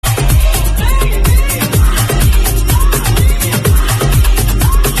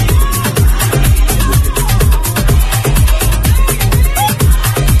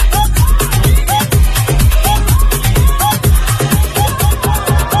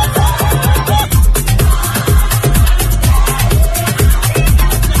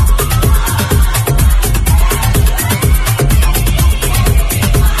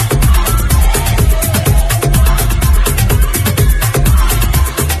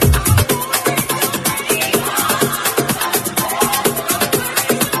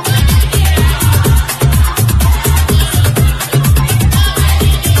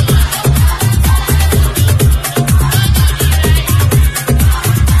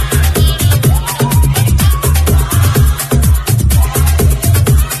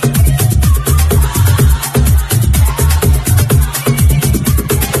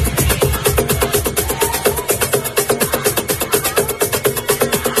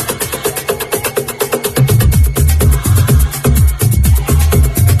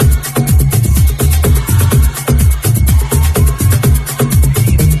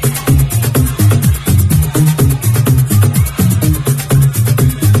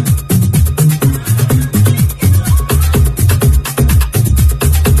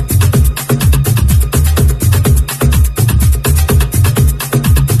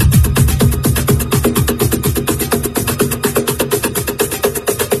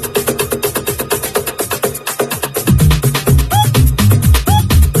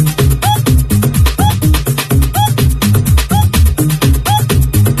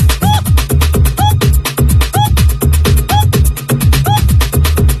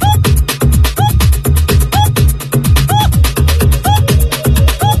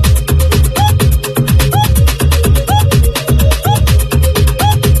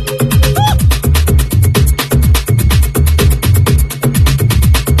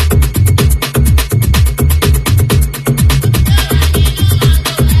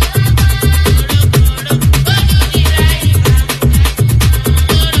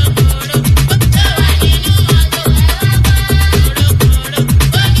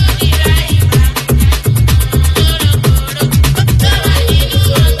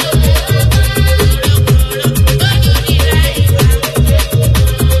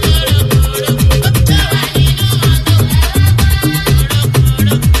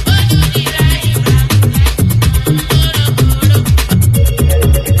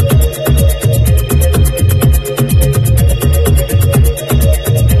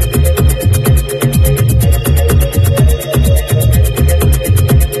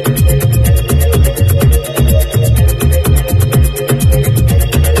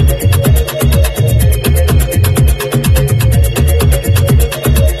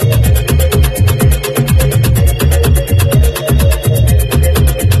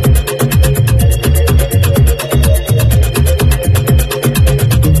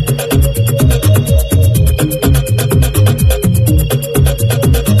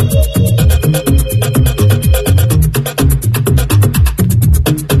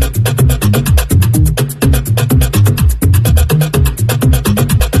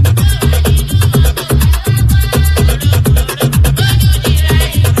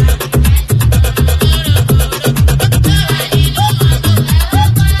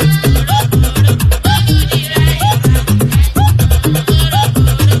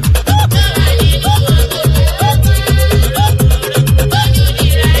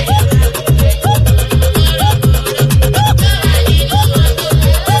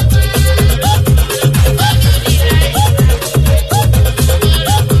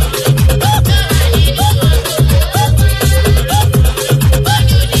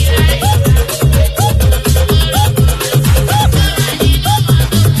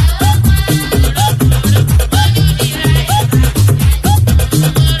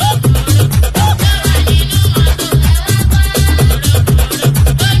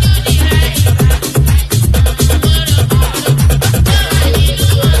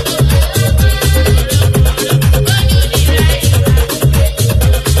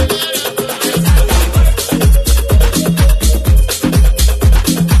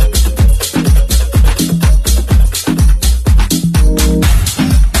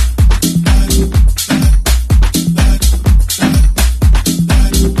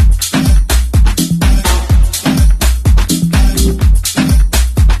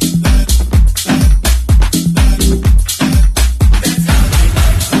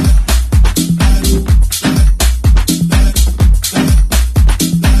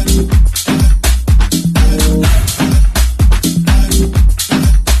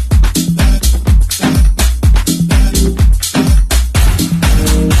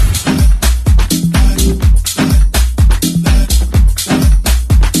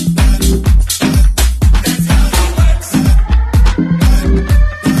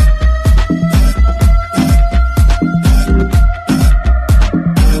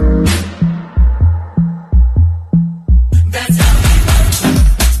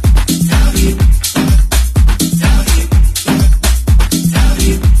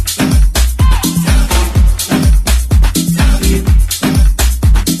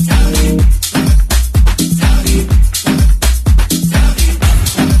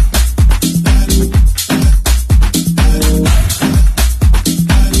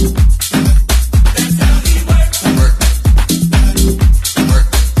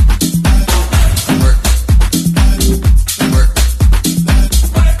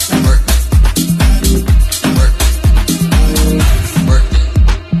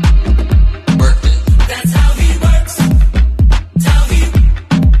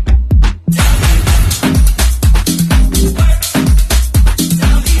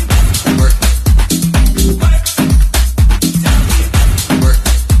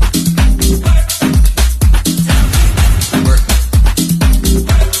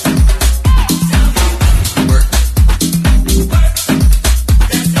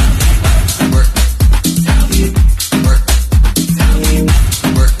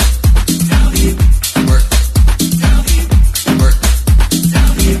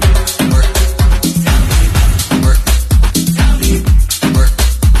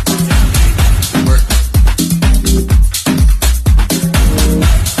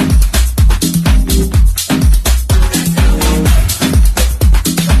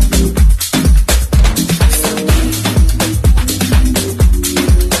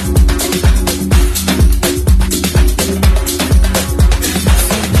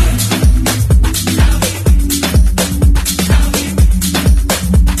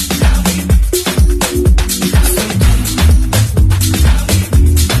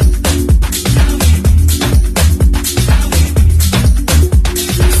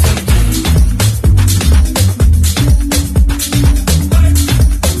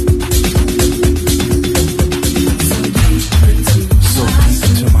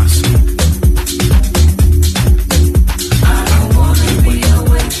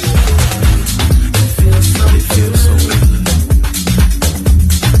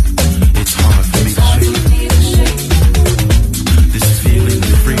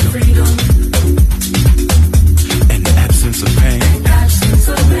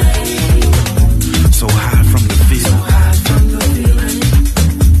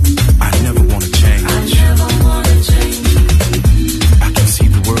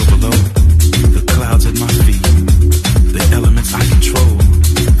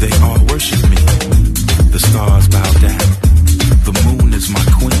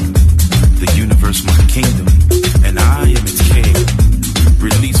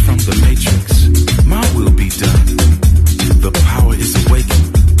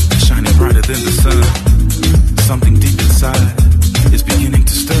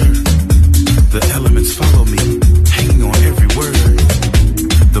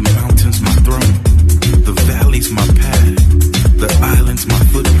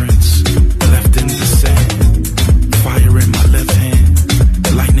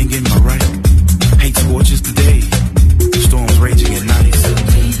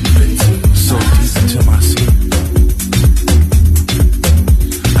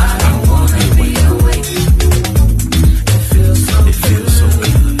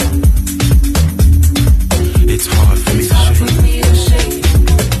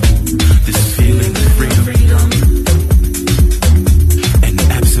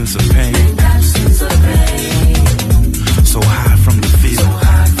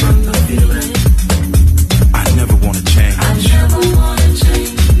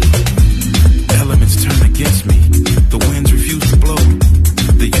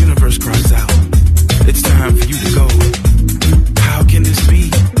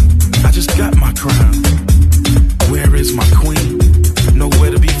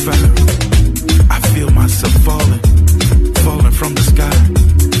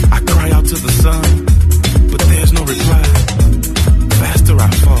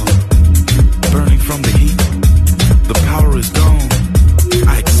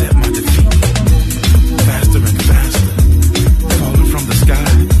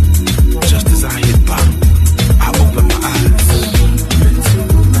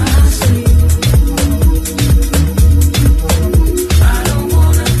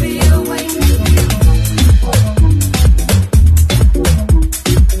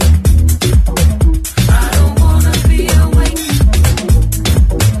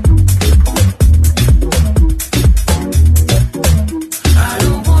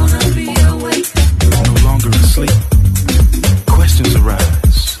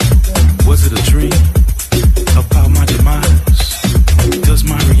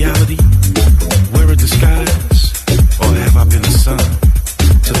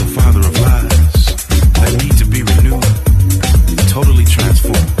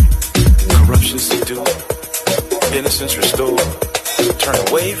turn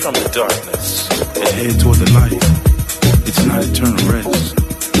away from the darkness and head toward the light. It's not eternal rest,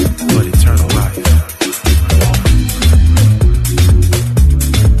 but eternal life.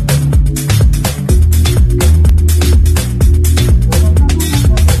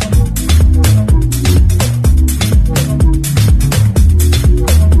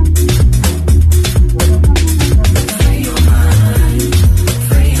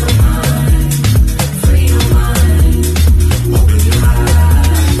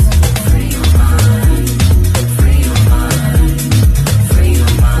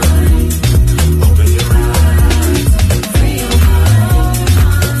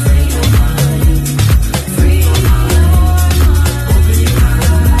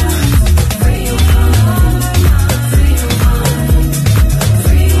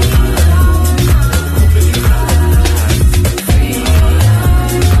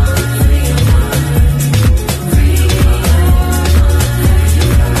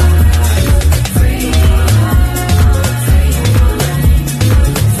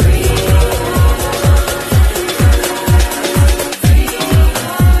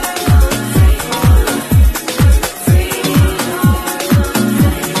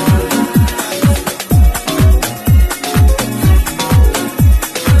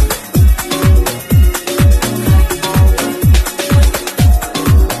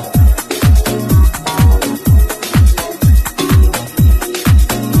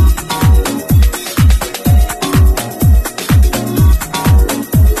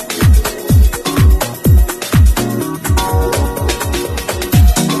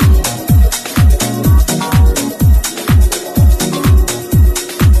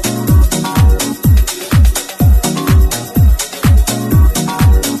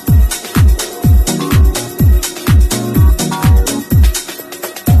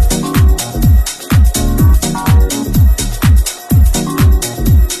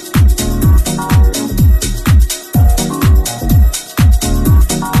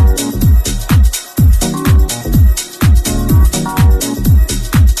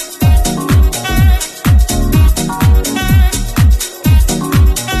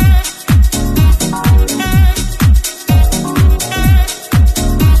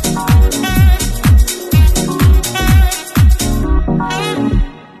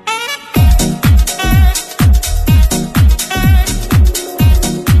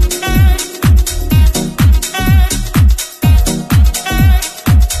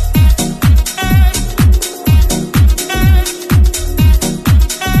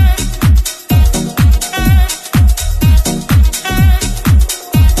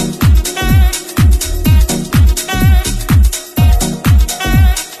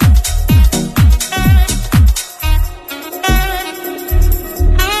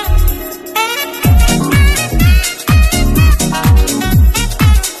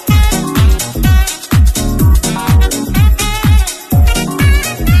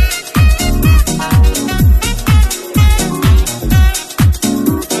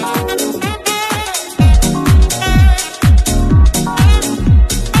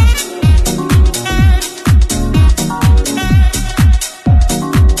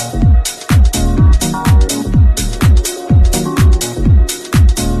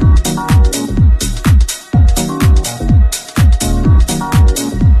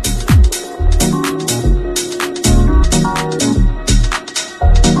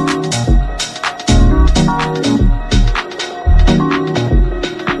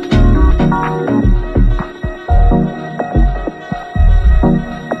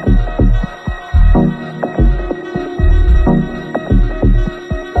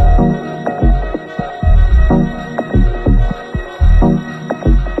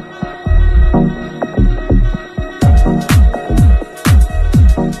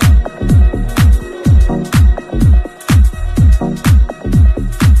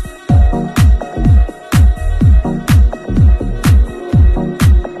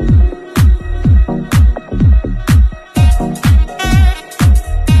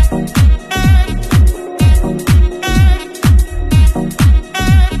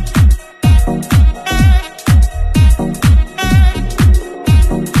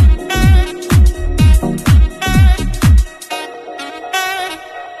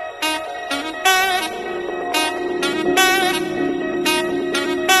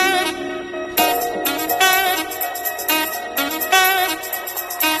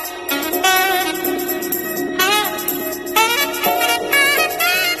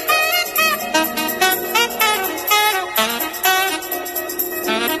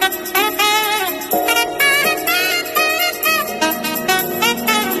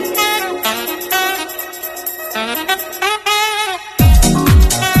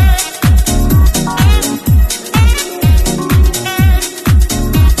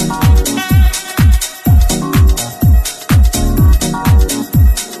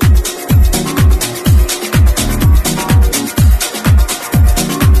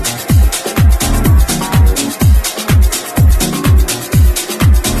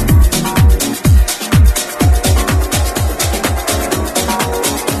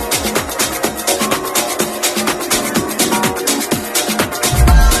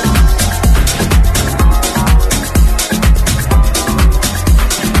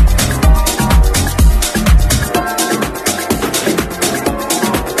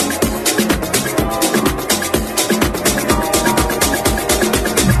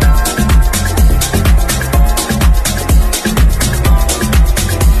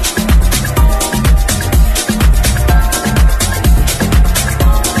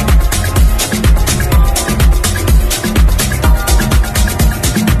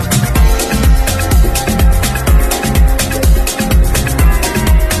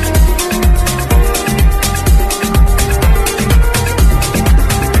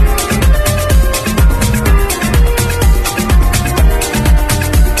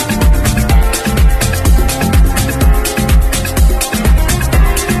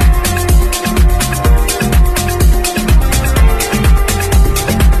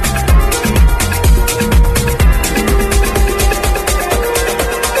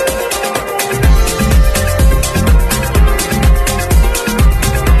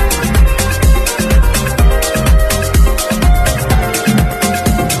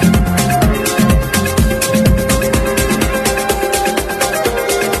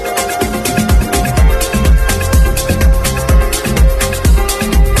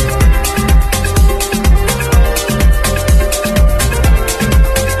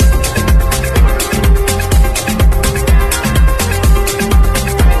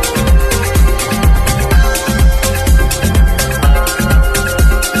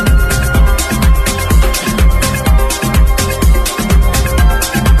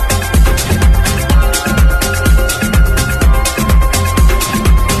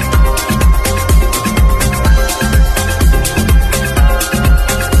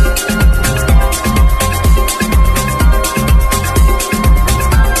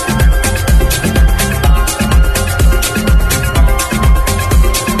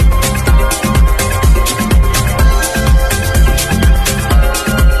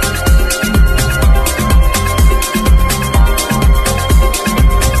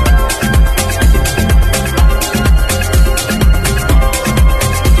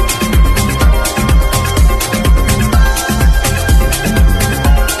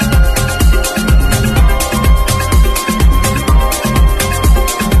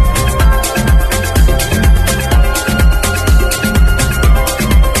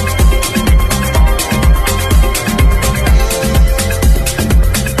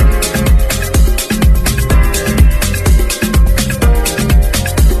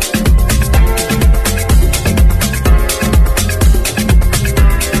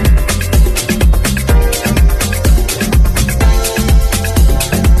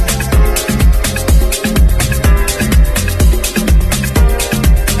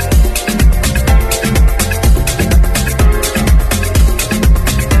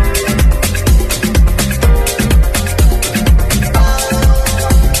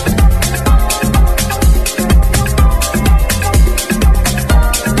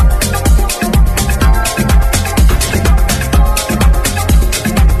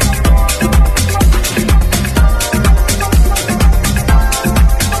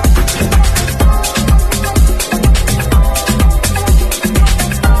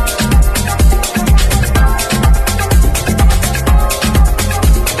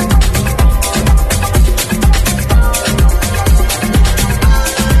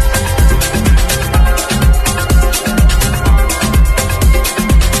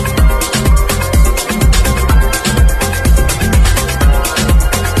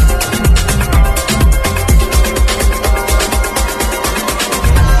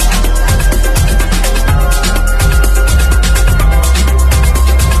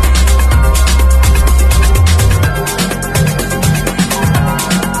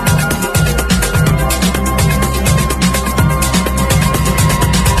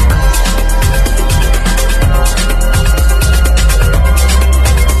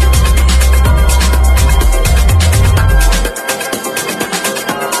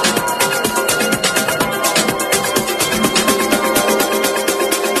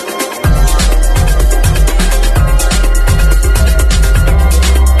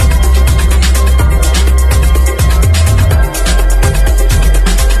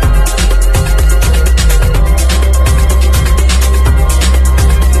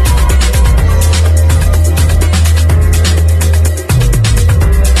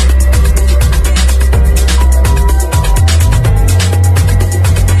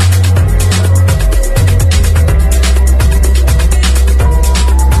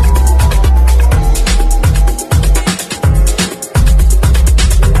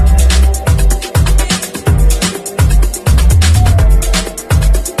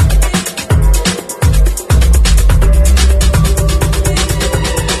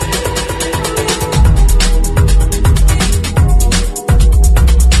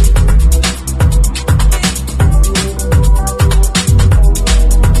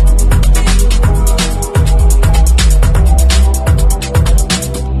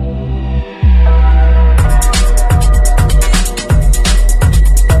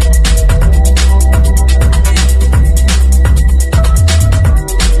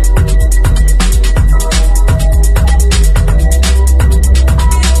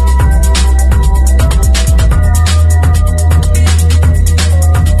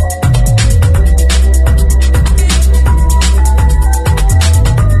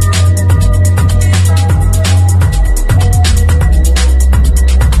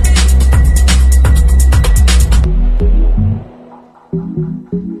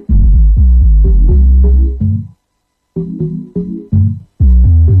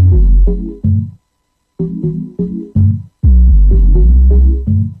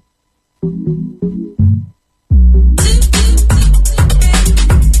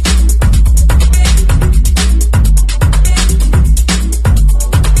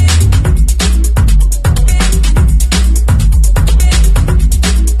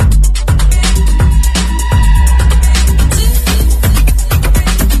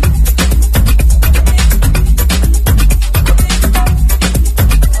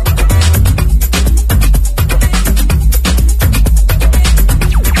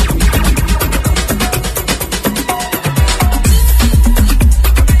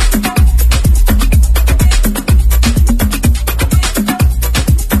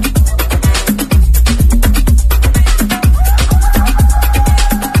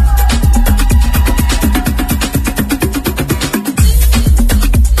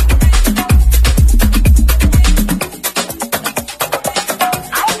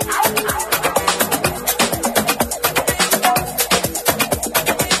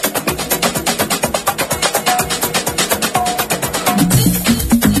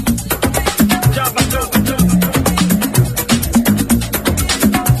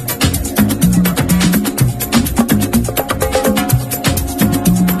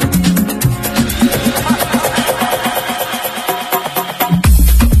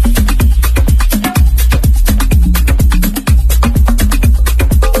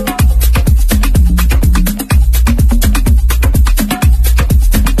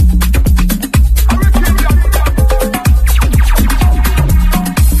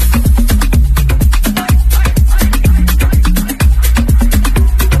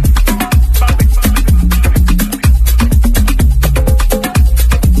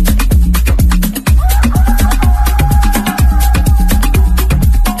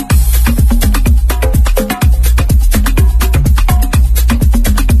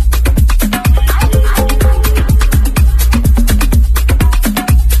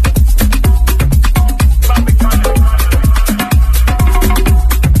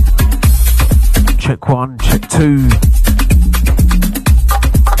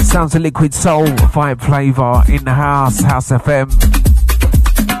 Sounds of Liquid Soul, Vibe Flava in the house, House FM.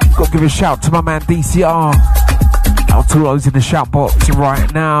 Got to give a shout to my man DCR. Out to those in the shout box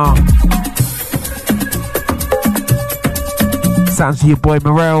right now. Sounds of your boy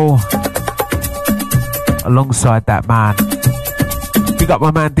Morel. Alongside that man. Big up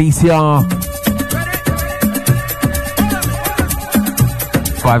my man DCR.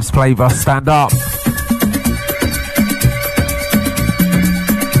 Vibes Flava, stand up.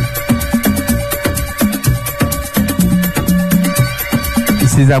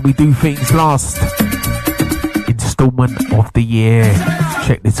 This is how we do things. Last installment of the year.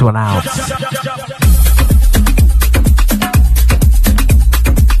 Check this one out.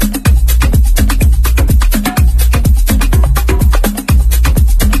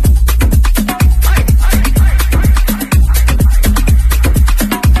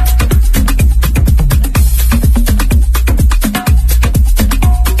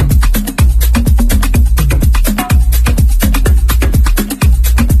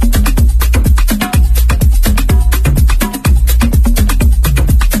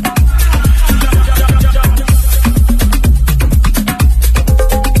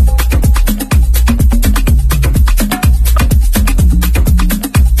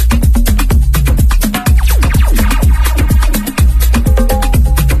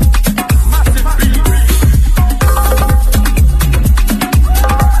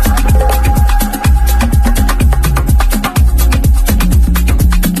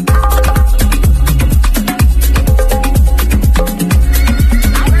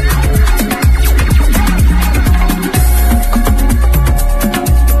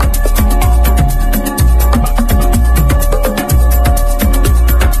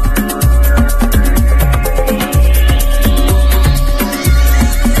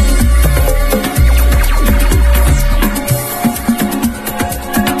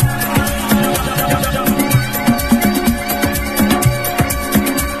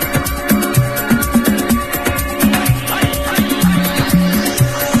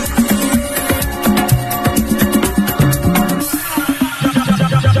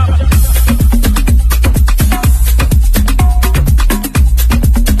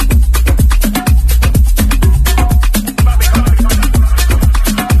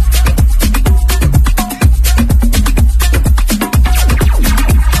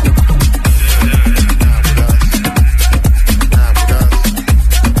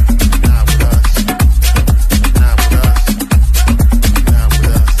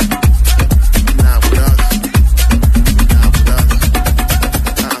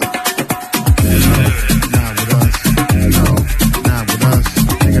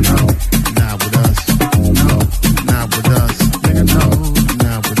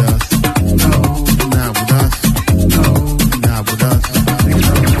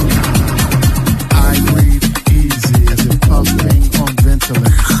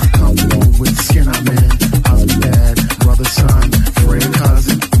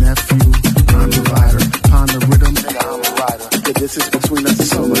 It's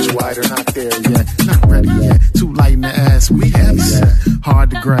so much wider, not there yet, not ready yet. Too light in the ass, we heavy set, hard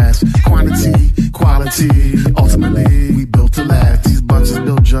to grasp. Quantity, quality, ultimately we built to last. These bucks is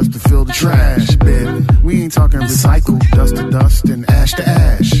built just to fill the trash bin. We ain't talking recycle, dust to dust and ash to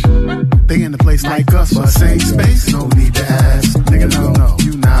ash. They in the place like us, but same space, no need to ask. Nigga, no,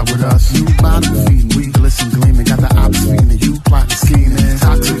 you not with us. You bottom feeding, we glisten gleaming. Got the ops feeding, you plotting scheming.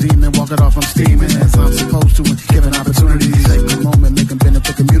 Toxic demon, walk it off, I'm steaming. As I'm supposed to, given opportunities. Take a moment, make them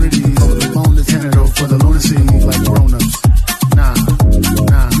benefit communities. Over the phone, this antidote for the lunacy. Like grown-ups. Nah,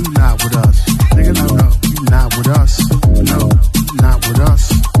 you not with us. Nigga, no, you not with us. No, you not with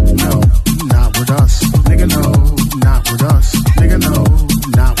us. No, you not with us. Nigga, no, you not with us. Nigga, no,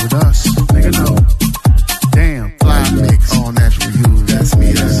 you not with us. Nigga, no. Damn, fly mix, all natural use. That's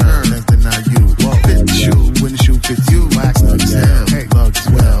me, that's her, that's the not you. Whoa, fit the shoe, when the shoe fits you. Wax love as hell, hey, love as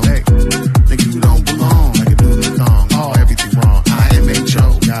well. Hey, nigga, you don't belong like a dude thong. All everything wrong.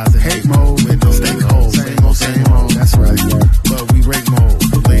 IMHO, guys that hate mode with no stakeholders. Same old, that's right. But we break mode.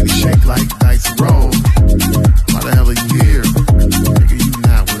 The ladies shake like dice roll. Why the hell are you here? Nigga, you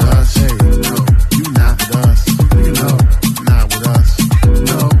not with us. Hey, no, you not with us. Nigga, no, not with us.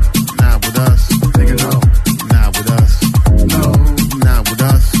 No, not with us. Nigga, no, not with us. No, not with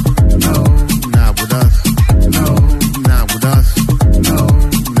us. No, not with us. No, not with us. No,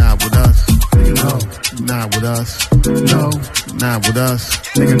 not with us. Nigga, no, not with us. No, not with us.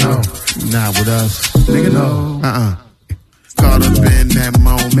 Nigga, no, not with us. Nigga, no, Caught up in that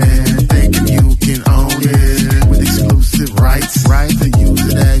moment, thinking you can own it with exclusive rights, right? To use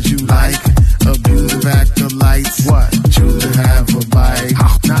it as you like, abuse the acolytes. What? Choose to have a bite,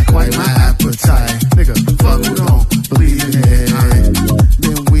 not quite my appetite. Nigga, fuck who don't believe in it.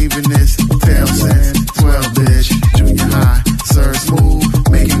 Been weaving this tail since 12, bitch. Junior high, sir, smooth,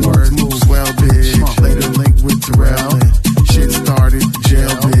 making words move, swell, bitch. Later link with Terrell and shit started, jail,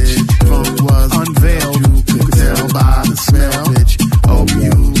 bitch. Funk was unveiled, you could tell by the smell, bitch.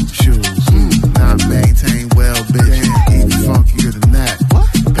 OBU shoes, not maintain well, bitch. Even funkier than that.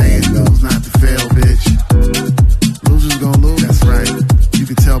 Paying bills not to fail, bitch. Losers gon' lose, that's right.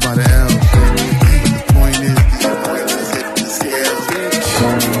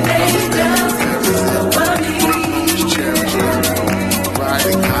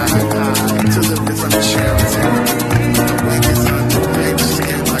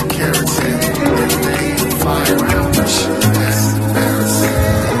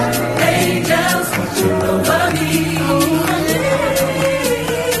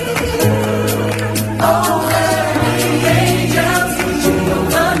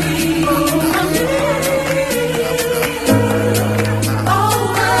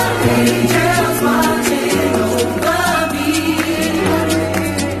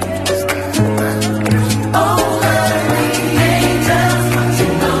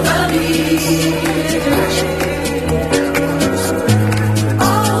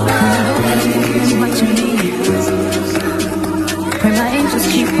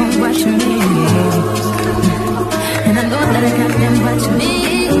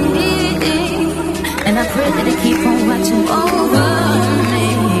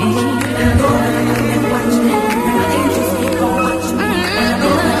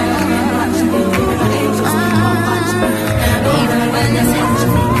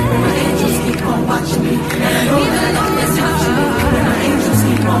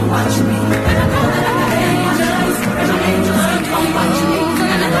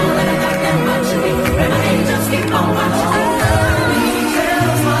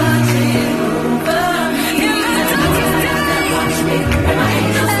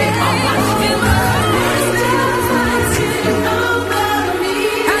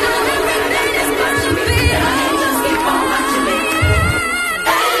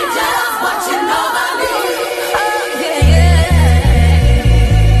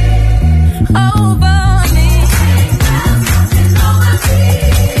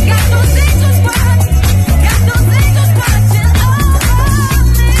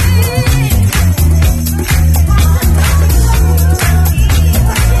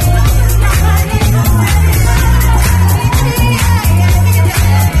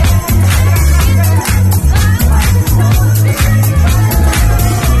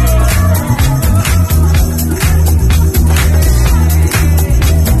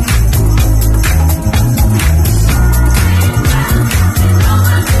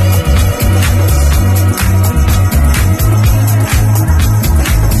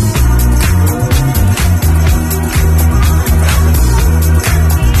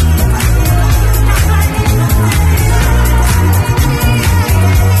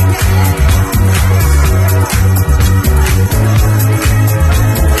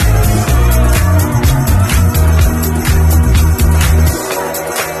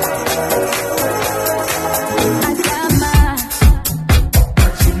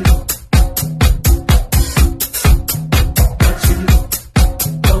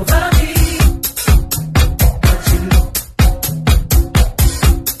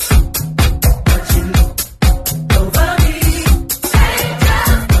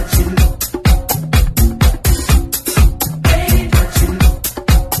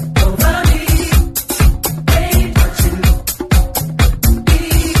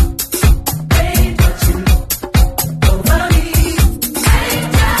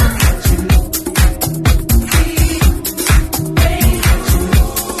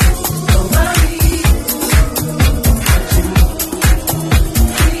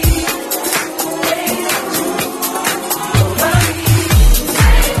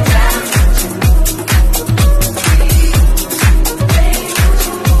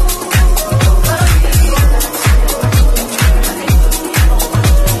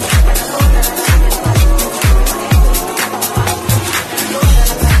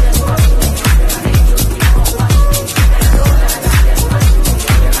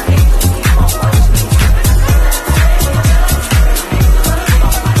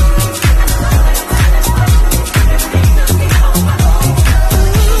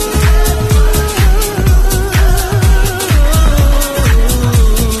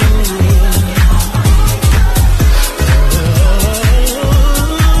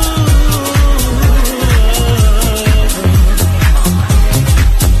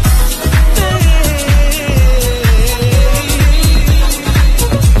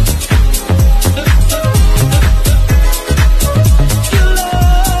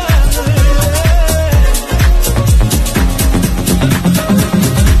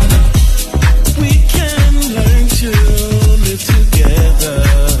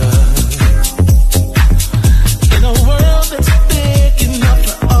 In a world that's big enough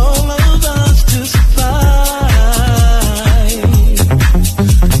for all of us to survive,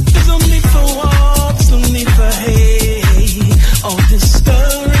 there's no need for war, there's no need for hate or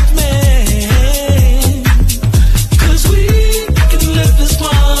discouragement, 'cause we can live this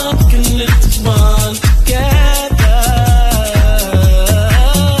one, together.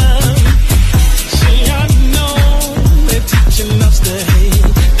 See, I know they're teaching us to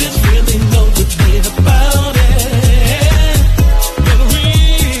hate.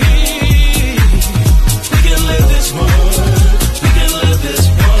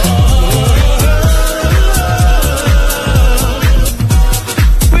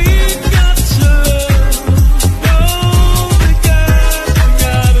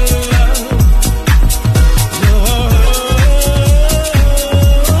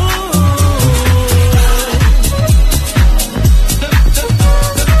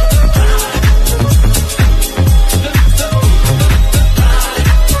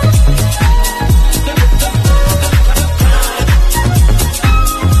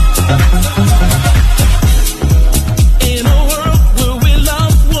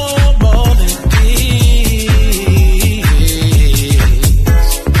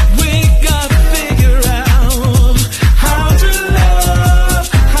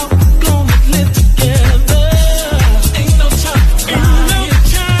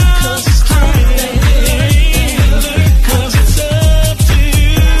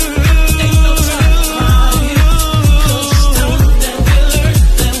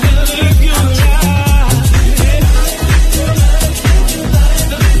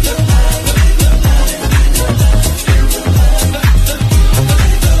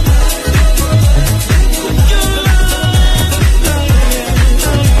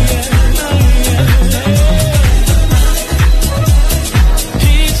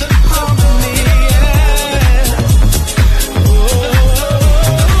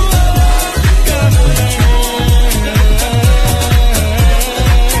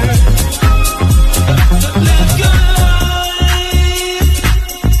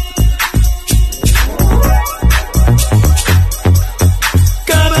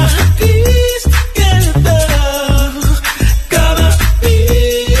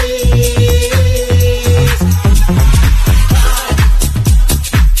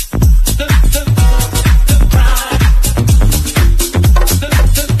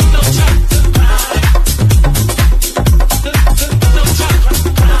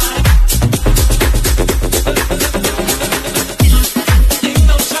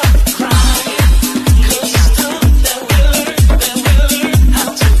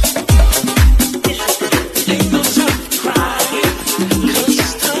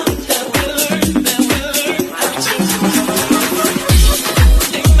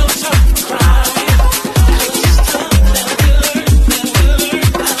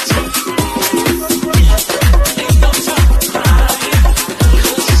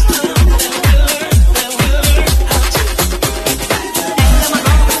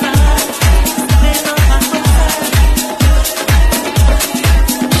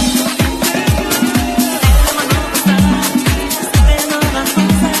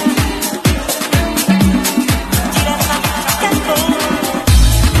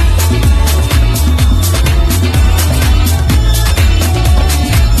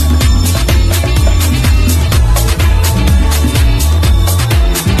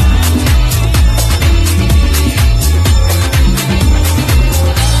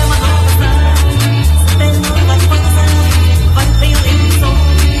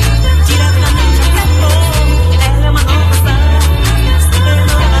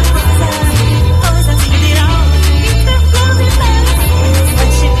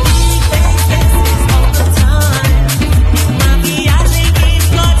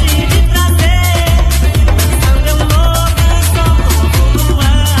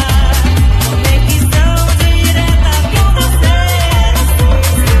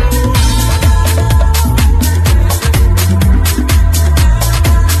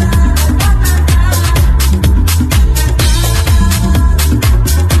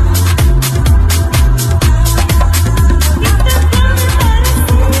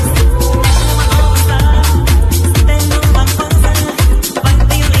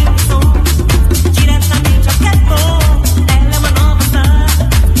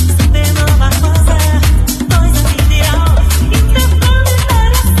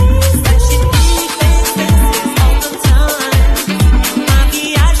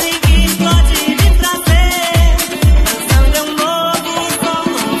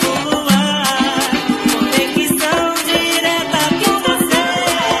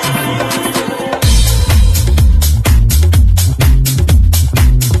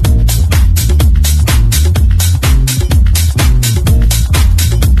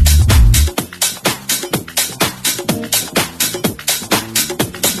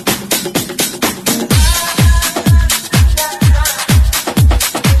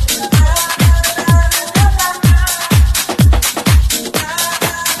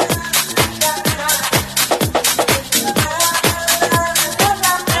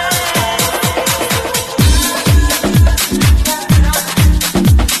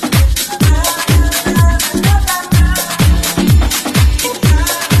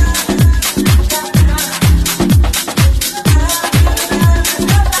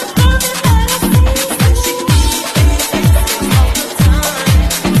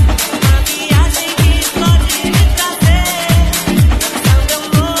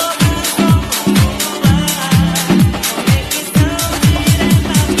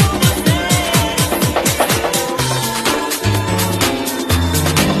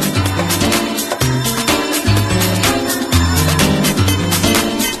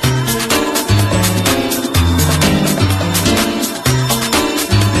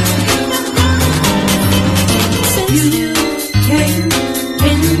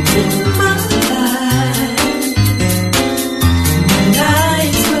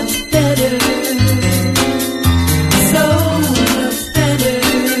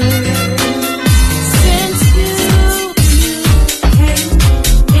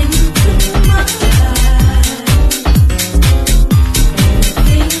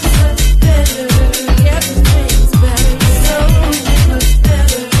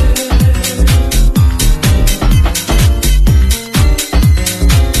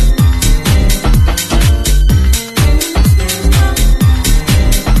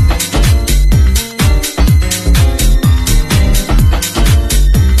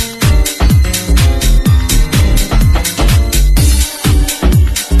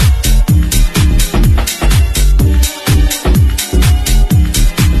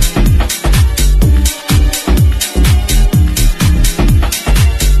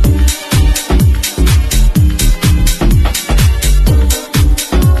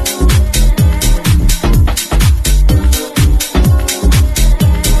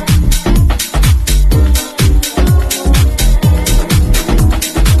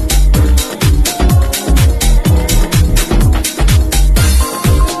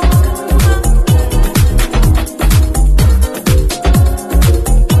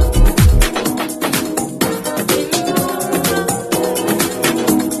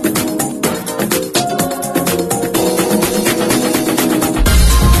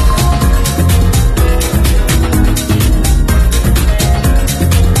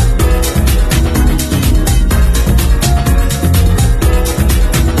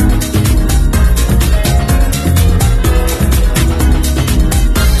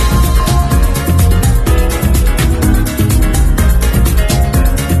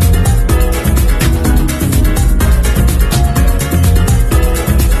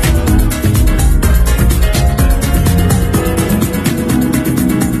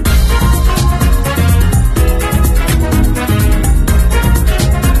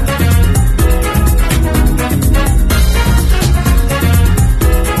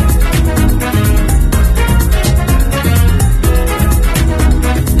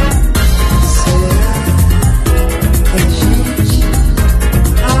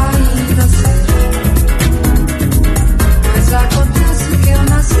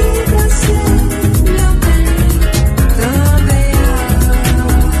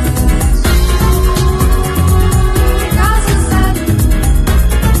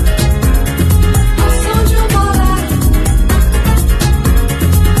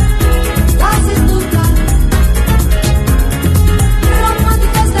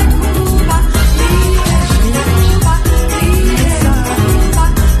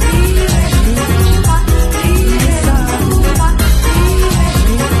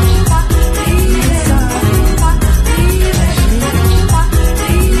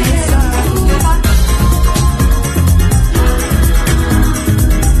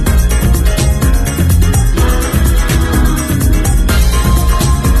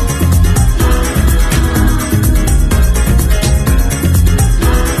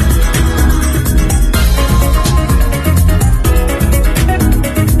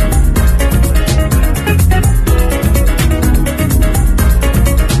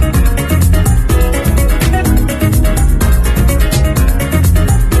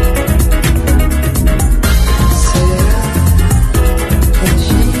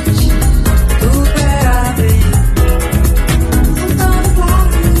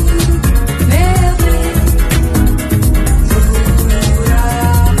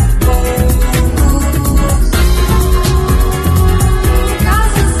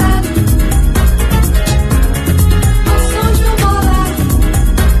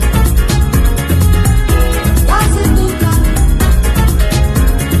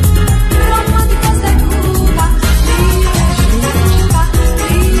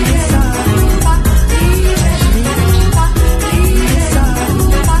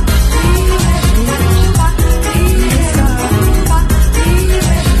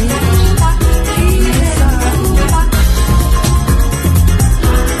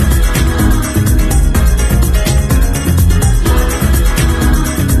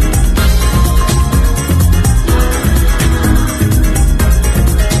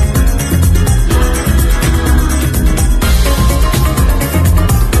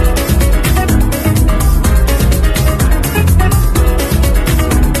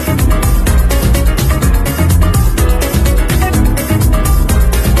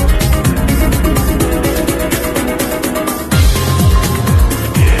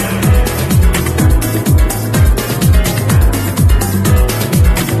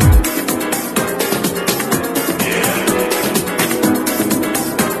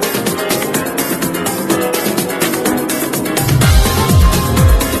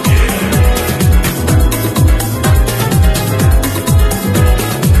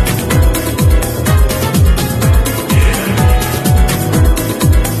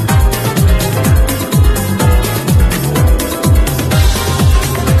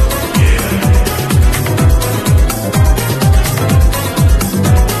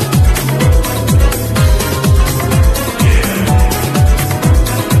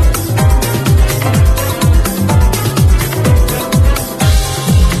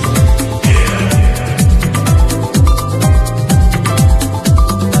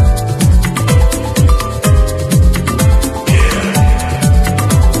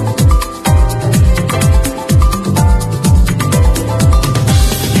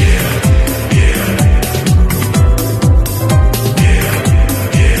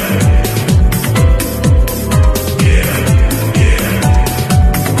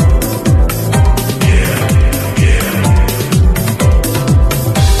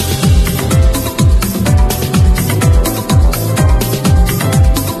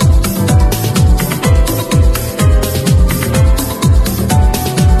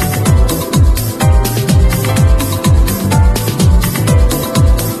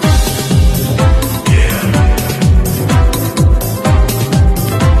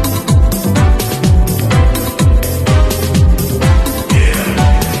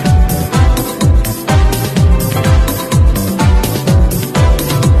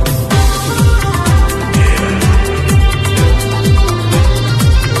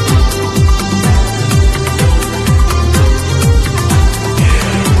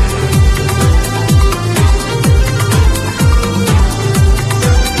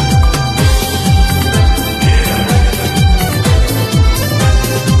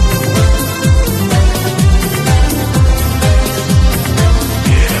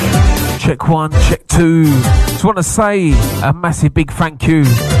 check 1, check 2. Just want to say a massive big thank you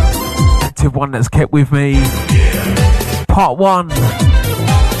to everyone that's kept with me. Part 1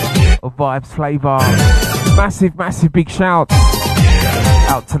 of Vibes Flava. Massive big shout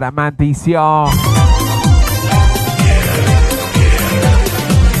out to that man DCR.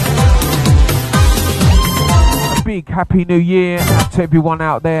 A big happy new year to everyone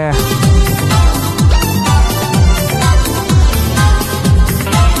out there.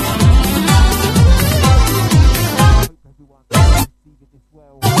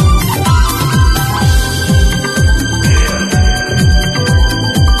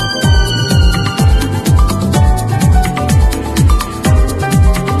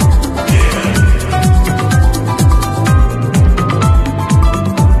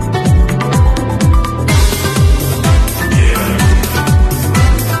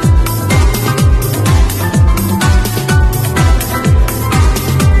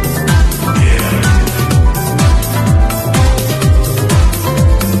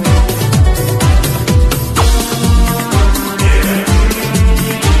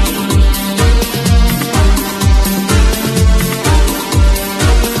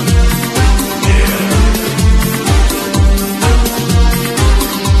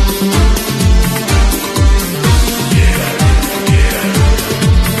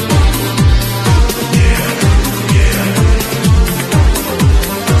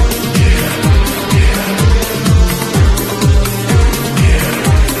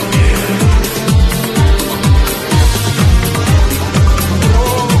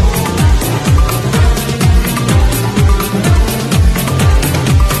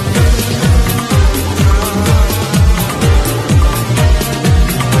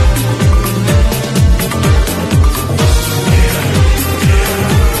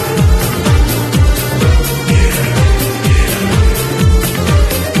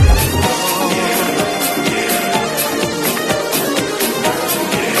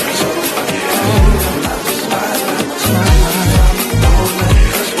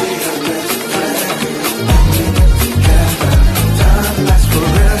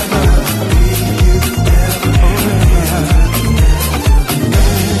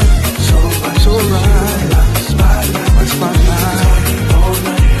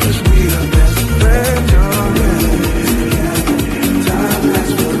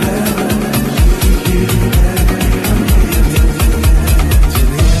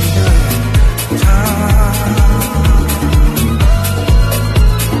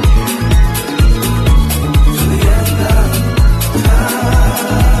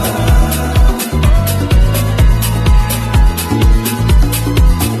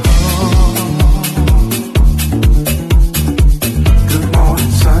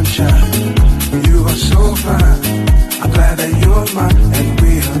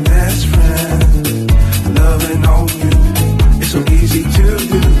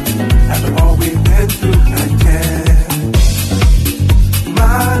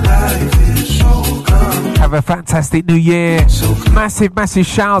 Fantastic new year. Massive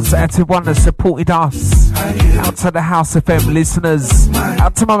shouts out to everyone that supported us. Out to the House FM listeners.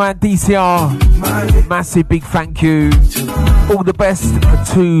 Out to my man DCR. Massive big thank you. All the best for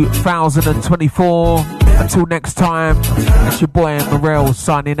 2024. Until next time, it's your boy Morel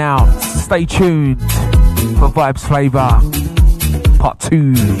signing out. Stay tuned for Vibes Flava Part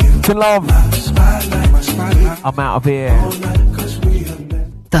 2. To love. I'm out of here.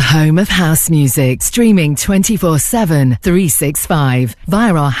 The home of house music, streaming 24/7, 365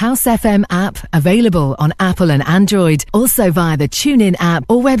 via our House FM app, available on Apple and Android, also via the TuneIn app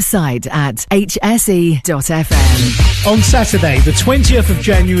or website at hse.fm. On Saturday, the 20th of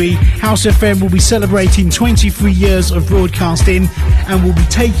January, House FM will be celebrating 23 years of broadcasting and will be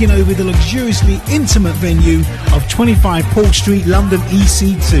taking over the luxuriously intimate venue of 25 Port Street, London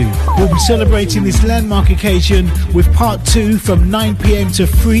EC2. We'll be celebrating this landmark occasion with Part 2 from 9 p.m. to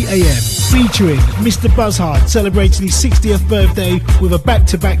 3 a.m. featuring Mr. Buzzhard celebrating his 60th birthday with a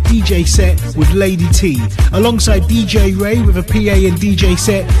back-to-back DJ set with Lady T, alongside DJ Ray with a PA and DJ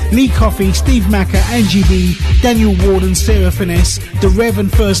set, Lee Coffey, Steve Macker, Angie B, Daniel Warden, Sarah Finesse, The Rev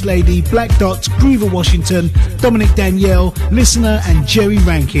and First Lady, Black Dots, Groover Washington, Dominic Danielle, Listener and Jerry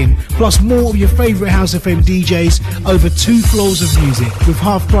Rankin, plus more of your favourite House FM DJs over 2 floors of music with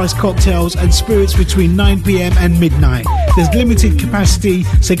half-price cocktails and spirits between 9 p.m. and midnight. There's limited capacity,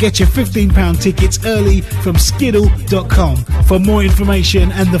 so get your £15 tickets early from skiddle.com. For more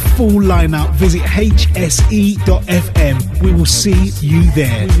information and the full lineup, visit hse.fm. We will see you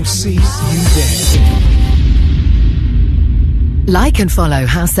there. We will see you there. Like and follow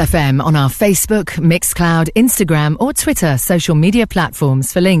House FM on our Facebook, Mixcloud, Instagram or Twitter social media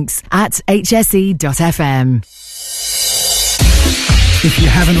platforms for links at hse.fm. If you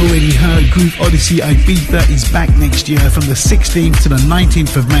haven't already heard, Groove Odyssey Ibiza is back next year from the 16th to the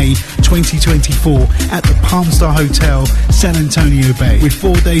 19th of May 2024 at the Palm Star Hotel, San Antonio Bay, with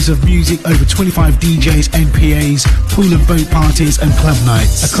 4 days of music, over 25 DJs and PAs, pool and boat parties and club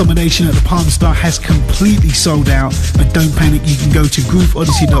nights. Accommodation at the Palm Star has completely sold out, but don't panic, you can go to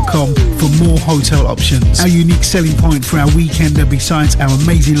grooveodyssey.com for more hotel options. Our unique selling point for our weekender, besides our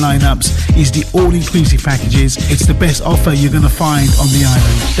amazing lineups, is the all-inclusive packages. It's the best offer you're going to find on the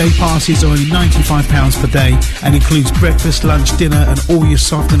island. Day passes are only £95 per day and includes breakfast, lunch, dinner and all your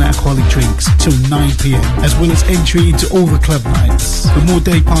soft and alcoholic drinks till 9 p.m, as well as entry into all the club nights. The more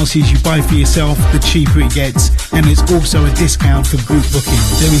day passes you buy for yourself, the cheaper it gets, and there's also a discount for group booking.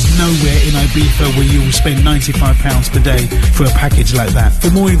 There is nowhere in Ibiza where you will spend £95 per day for a package like that.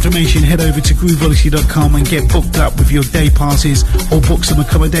 For more information, head over to grooveodyssey.com and get booked up with your day passes or book some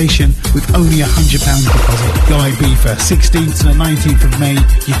accommodation with only £100 deposit. Go Ibiza, 16th to the 19th of May.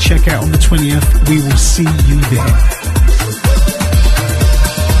 You check out on the 20th. We will see you there.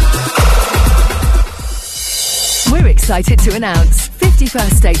 We're excited to announce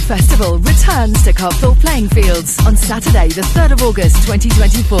 51st State Festival returns to Copthall Playing Fields on Saturday the 3rd of August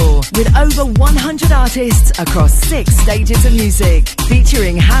 2024 with over 100 artists across 6 stages of music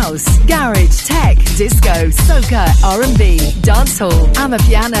featuring house, garage, tech, disco, soca, R&B, dancehall,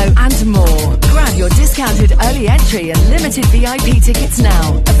 amapiano and more. Grab your discounted early entry and limited VIP tickets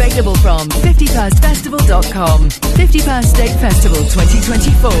now. Available from 51stfestival.com. 51st State Festival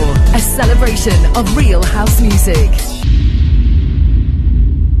 2024, a celebration of real house music.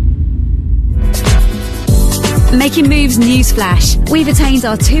 Making moves newsflash. We've attained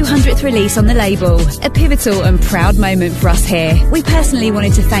our 200th release on the label. A pivotal and proud moment for us here. We personally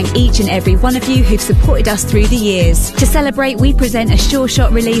wanted to thank each and every one of you who've supported us through the years. To celebrate, we present a sure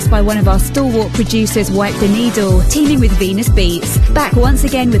shot release by one of our stalwart producers, Wipe the Needle, teaming with Venus Beats. Back once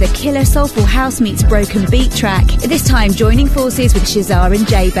again with a killer soulful house meets broken beat track. This time joining forces with Shazar and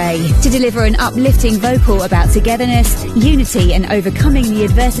J-Bay to deliver an uplifting vocal about togetherness, unity and overcoming the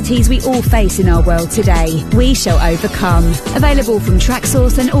adversities we all face in our world today. We shall overcome. Available from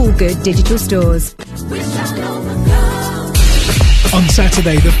Tracksource and all good digital stores. On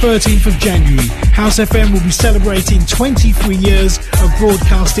Saturday, the 13th of January, House FM will be celebrating 23 years of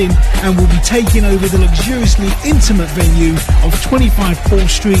broadcasting and will be taking over the luxuriously intimate venue of 25 Paul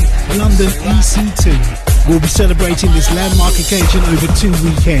Street, London EC2. We'll be celebrating this landmark occasion over 2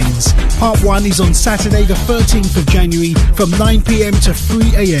 weekends. Part 1 is on Saturday the 13th of January from 9 p.m. to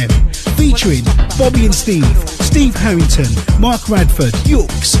 3 a.m. featuring Bobby and Steve Harrington, Mark Radford,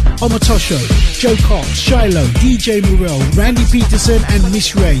 Yooks, Omotosho, Joe Cox, Shiloh, DJ Morel, Randy Peterson and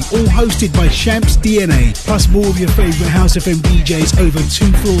Miss Ray, all hosted by Shamps DNA, plus more of your favourite House FM DJs over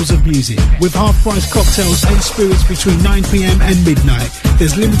 2 floors of music. With half-price cocktails and spirits between 9 p.m. and midnight.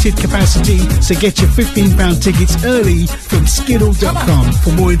 There's limited capacity, so get your £15 tickets early from skiddle.com.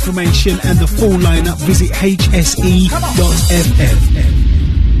 For more information and the full lineup, visit hse.fm.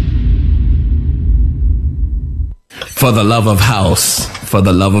 For the love of house, for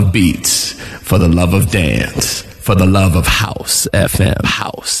the love of beats, for the love of dance, for the love of House FM,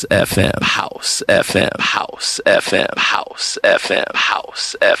 House FM, House FM, House FM, House FM,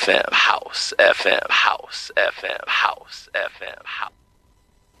 House FM, House FM, House FM, House FM, House.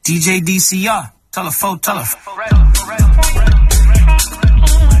 DJ DCR, tell a foe, tell a foe.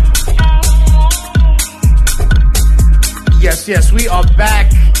 Yes, we are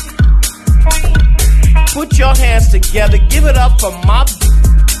back. Put your hands together, give it up for my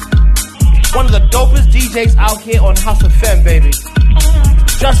one of the dopest DJs out here on House FM, baby.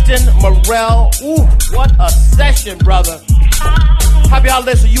 Justin Morel. Ooh, what a session, brother. Happy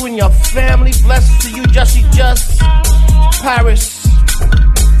holidays to you and your family. Blessings to you, Jussie Just, Paris,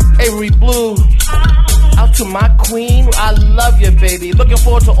 Avery Blue. Out to my queen. I love you, baby. Looking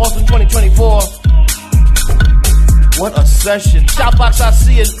forward to awesome 2024. What a session. Shoutbox, I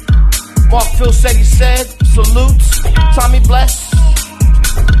see it. Mark Phil said he said. Salutes. Tommy Bless.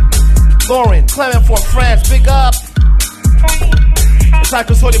 Lauren, Clement from France. Big up. Entire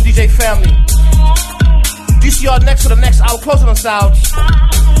Consortium DJ family. DCR next for the next hour. Closing us out.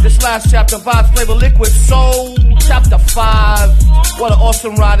 This last chapter, Vibes, Flavor, Liquid, Soul. Chapter 5. What an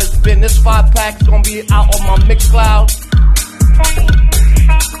awesome ride it's been. This 5-pack is going to be out on my Mixcloud.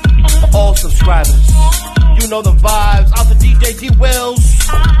 For all subscribers. You know the vibes. Out to DJ D Wills.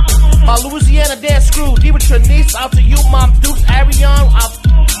 My Louisiana dance crew. Diva Trinice. Out to you, Mom Dukes, Arion.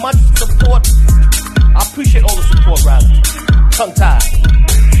 Much support. I appreciate all the support, rather. Tongue-tied.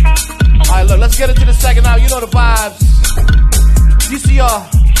 All right, look, let's get into the second hour. You know the vibes.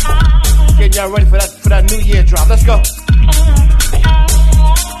 DCR. Getting y'all ready for that New Year drop. Let's go.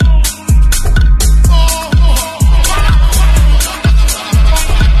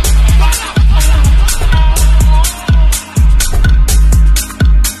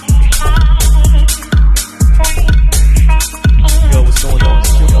 Yo, what's going on?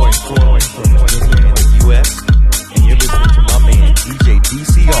 It's your boy Troy from Kenya in the US, and you're listening to my man DJ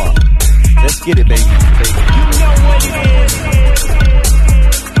DCR. Let's get it, baby. You know what it is.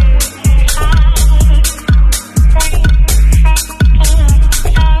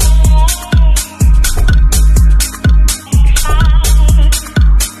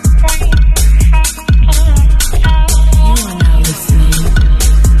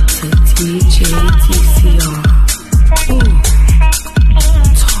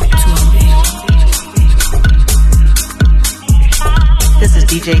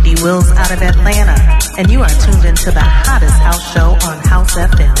 DJ D Wills out of Atlanta, and you are tuned into the hottest house show on House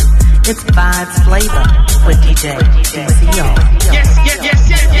FM. It's Vibes Flava with DJ DCR. Yes, yes, yes,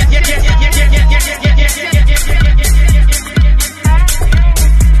 yes, yes, yes, yes, yes, yes, yes,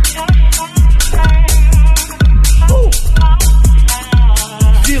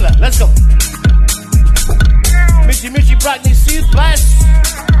 Feel it. Let's go. Mitchie brought me seeds, blast.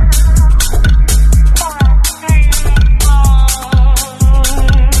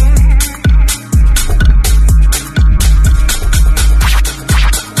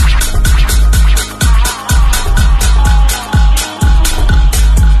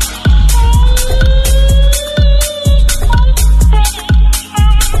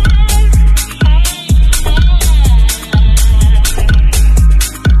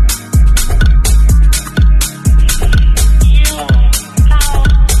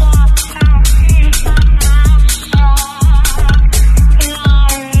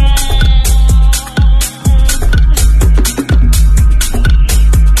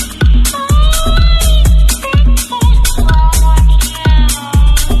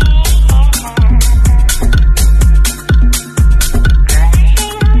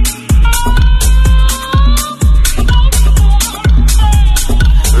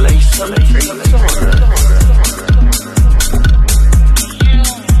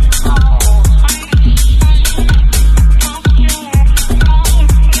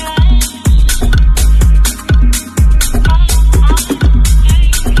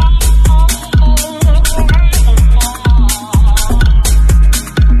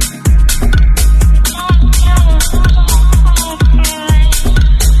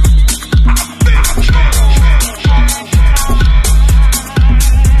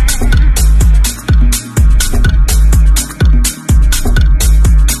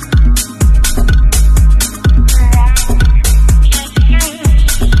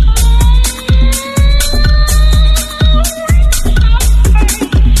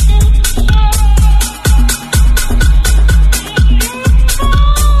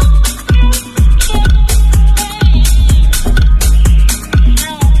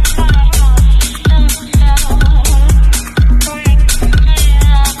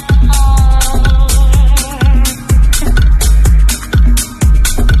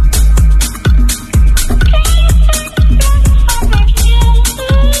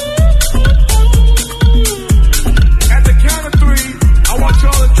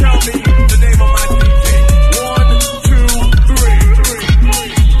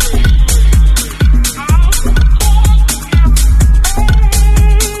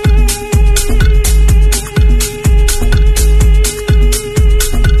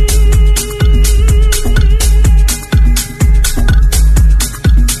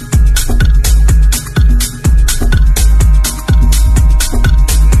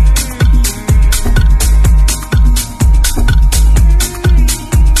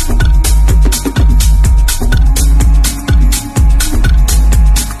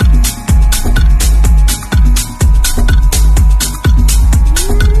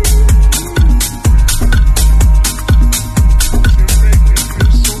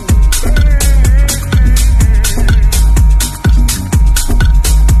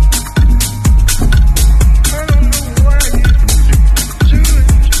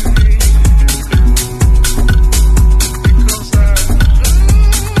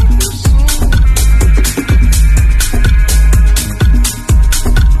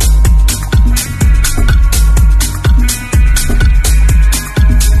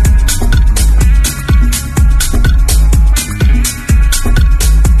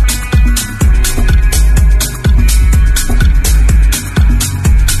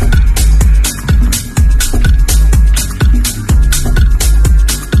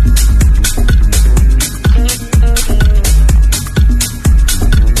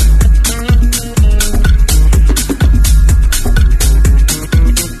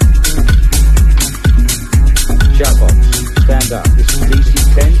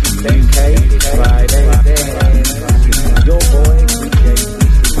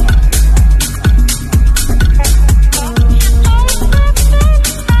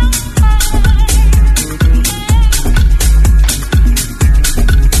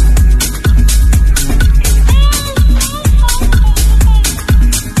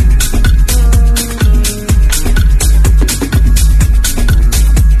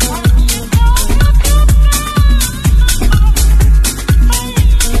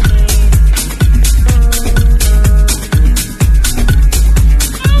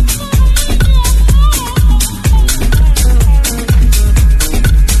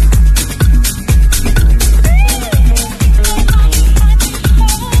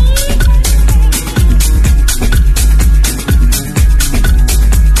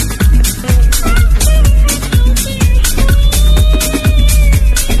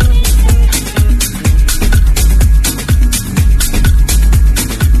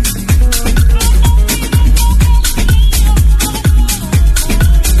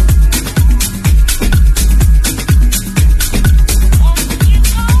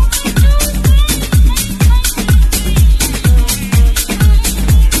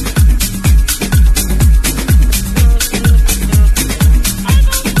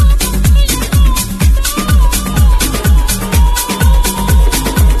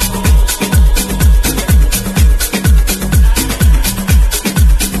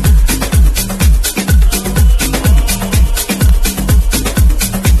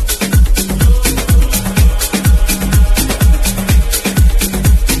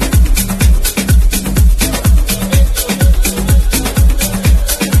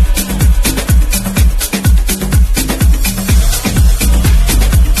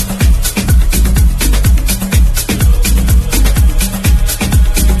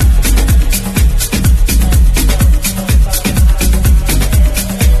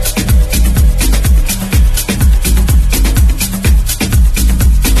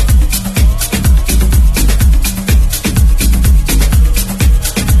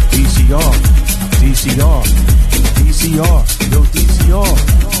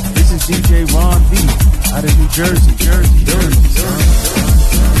 DJ Ron B out of New Jersey,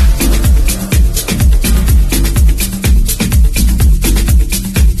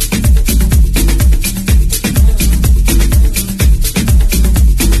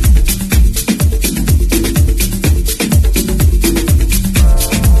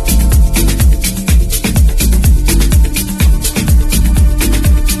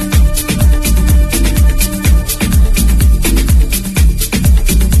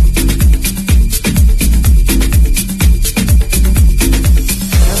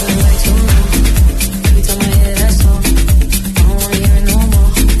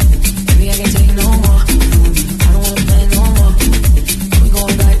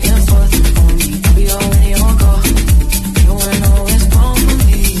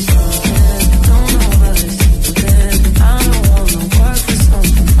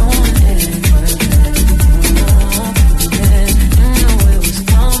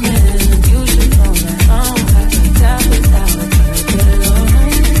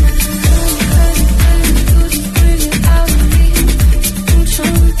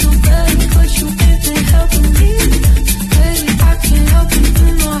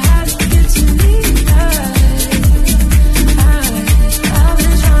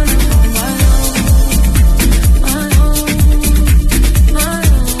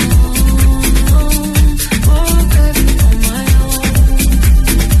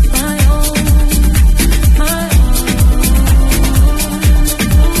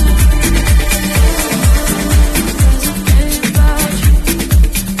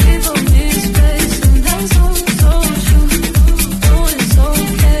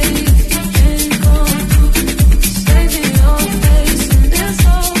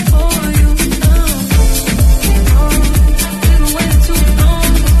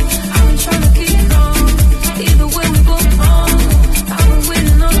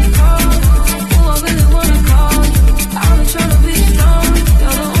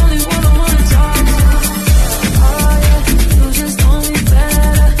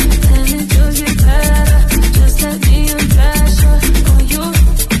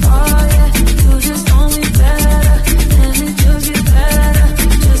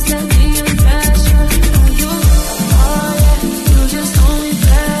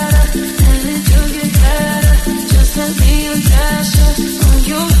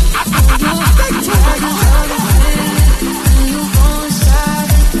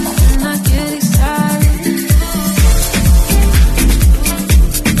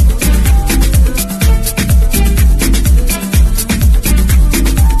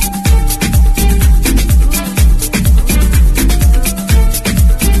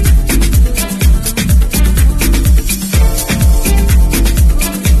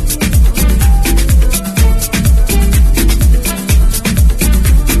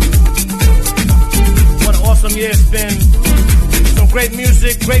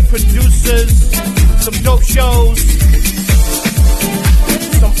 great producers, some dope shows,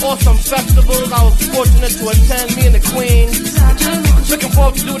 some awesome festivals I was fortunate to attend, me and the Queen. Looking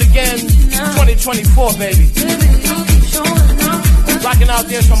forward to do it again 2024, baby. Rocking out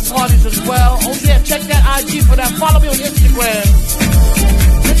there some parties as well. Oh yeah, check that IG for that. Follow me on Instagram.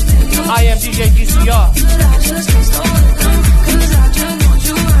 I am DJ DCR.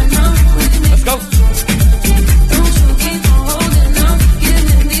 Let's go.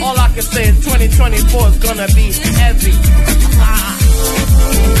 All I can say is 2024 is gonna be heavy.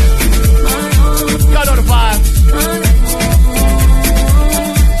 Y'all know the vibes.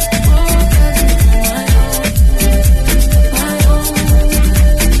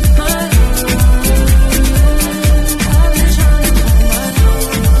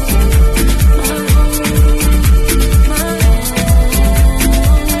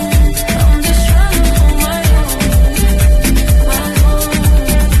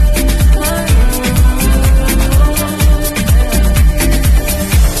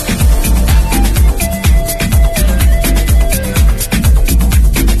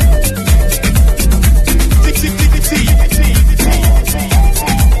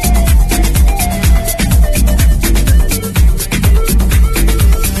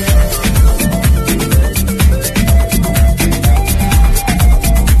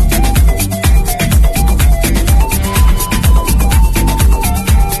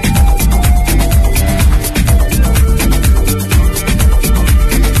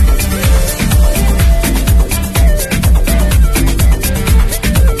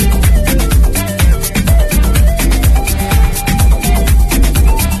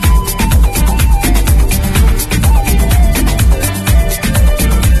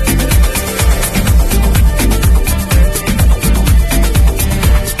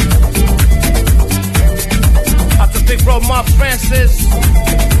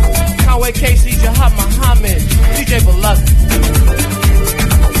 Genesis, Conway Casey, Jahab Muhammad, DJ Beloved.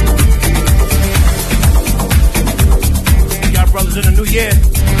 Y'all brothers in the new year.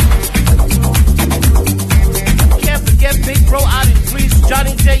 Can't forget Big Bro out in Greece,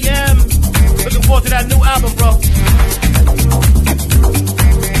 Johnny JM. Looking forward to that new album, bro.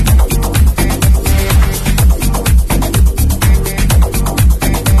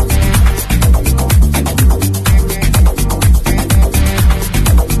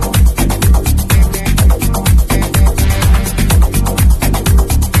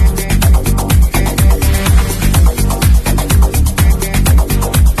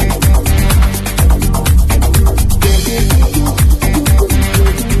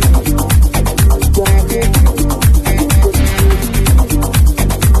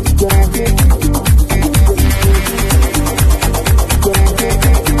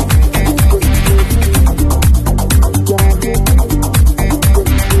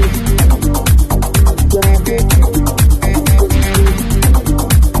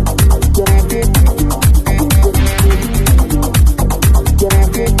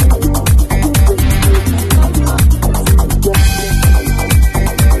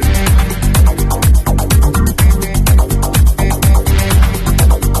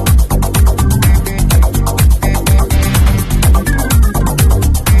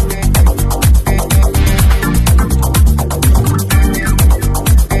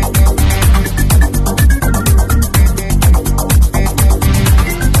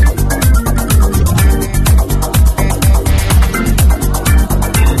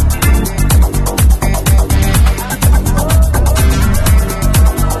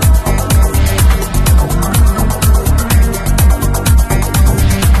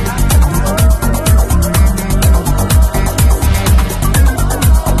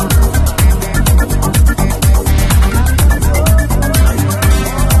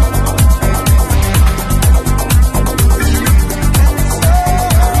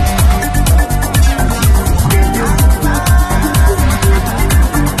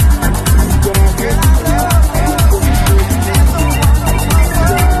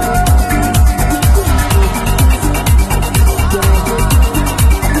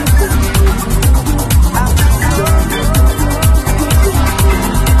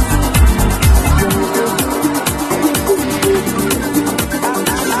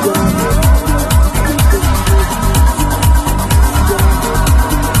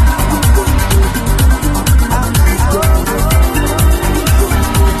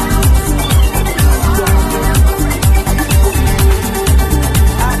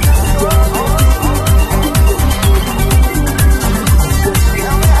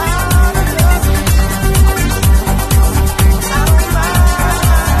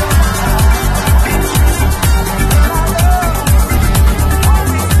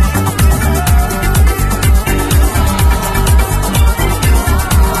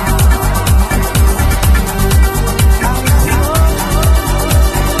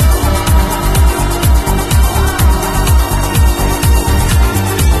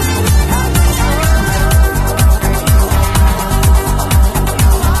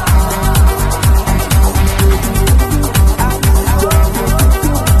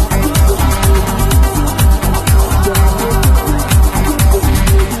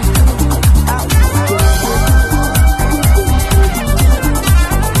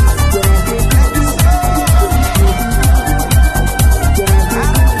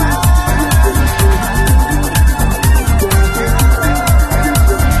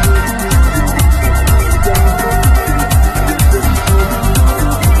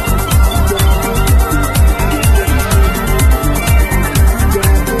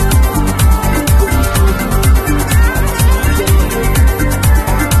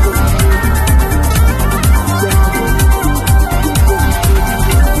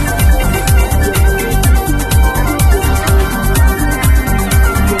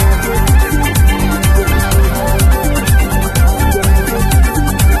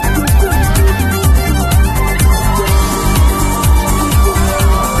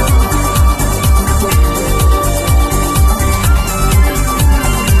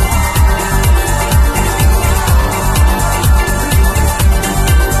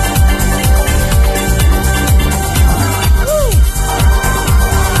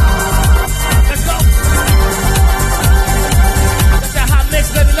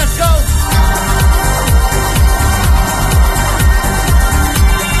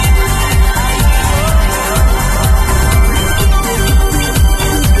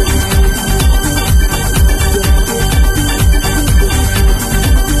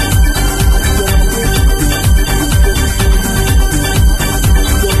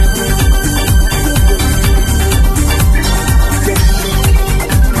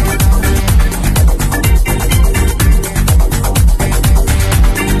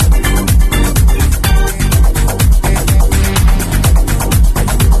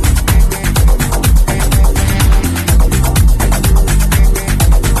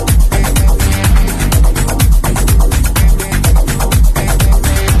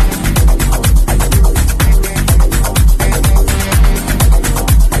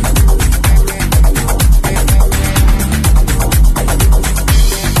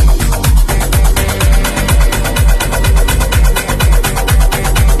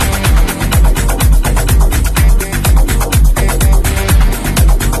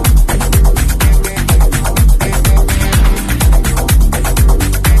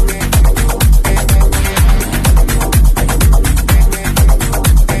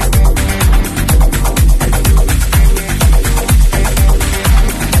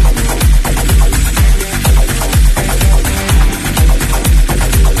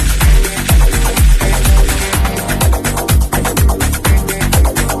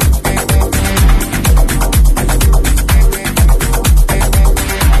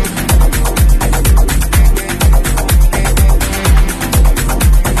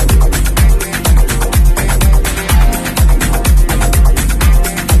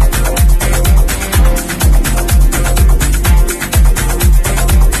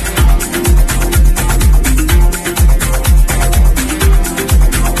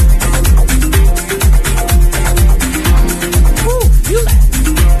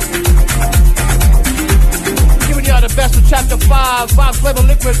 after 5, Vibes Flava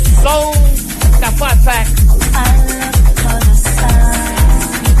Liquid Soul. Got 5 pack. I look for the sun.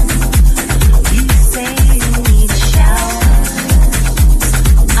 You say you need showers.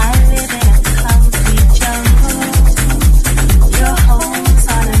 I live in a concrete jungle. Your home's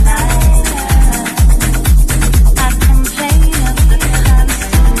on an island. I complain of the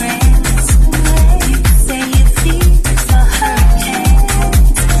constant rains. You say you feel the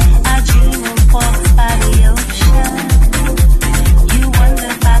hurricanes. I dream of walks by the ocean. You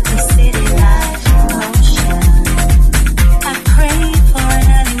wonder about the city life in motion.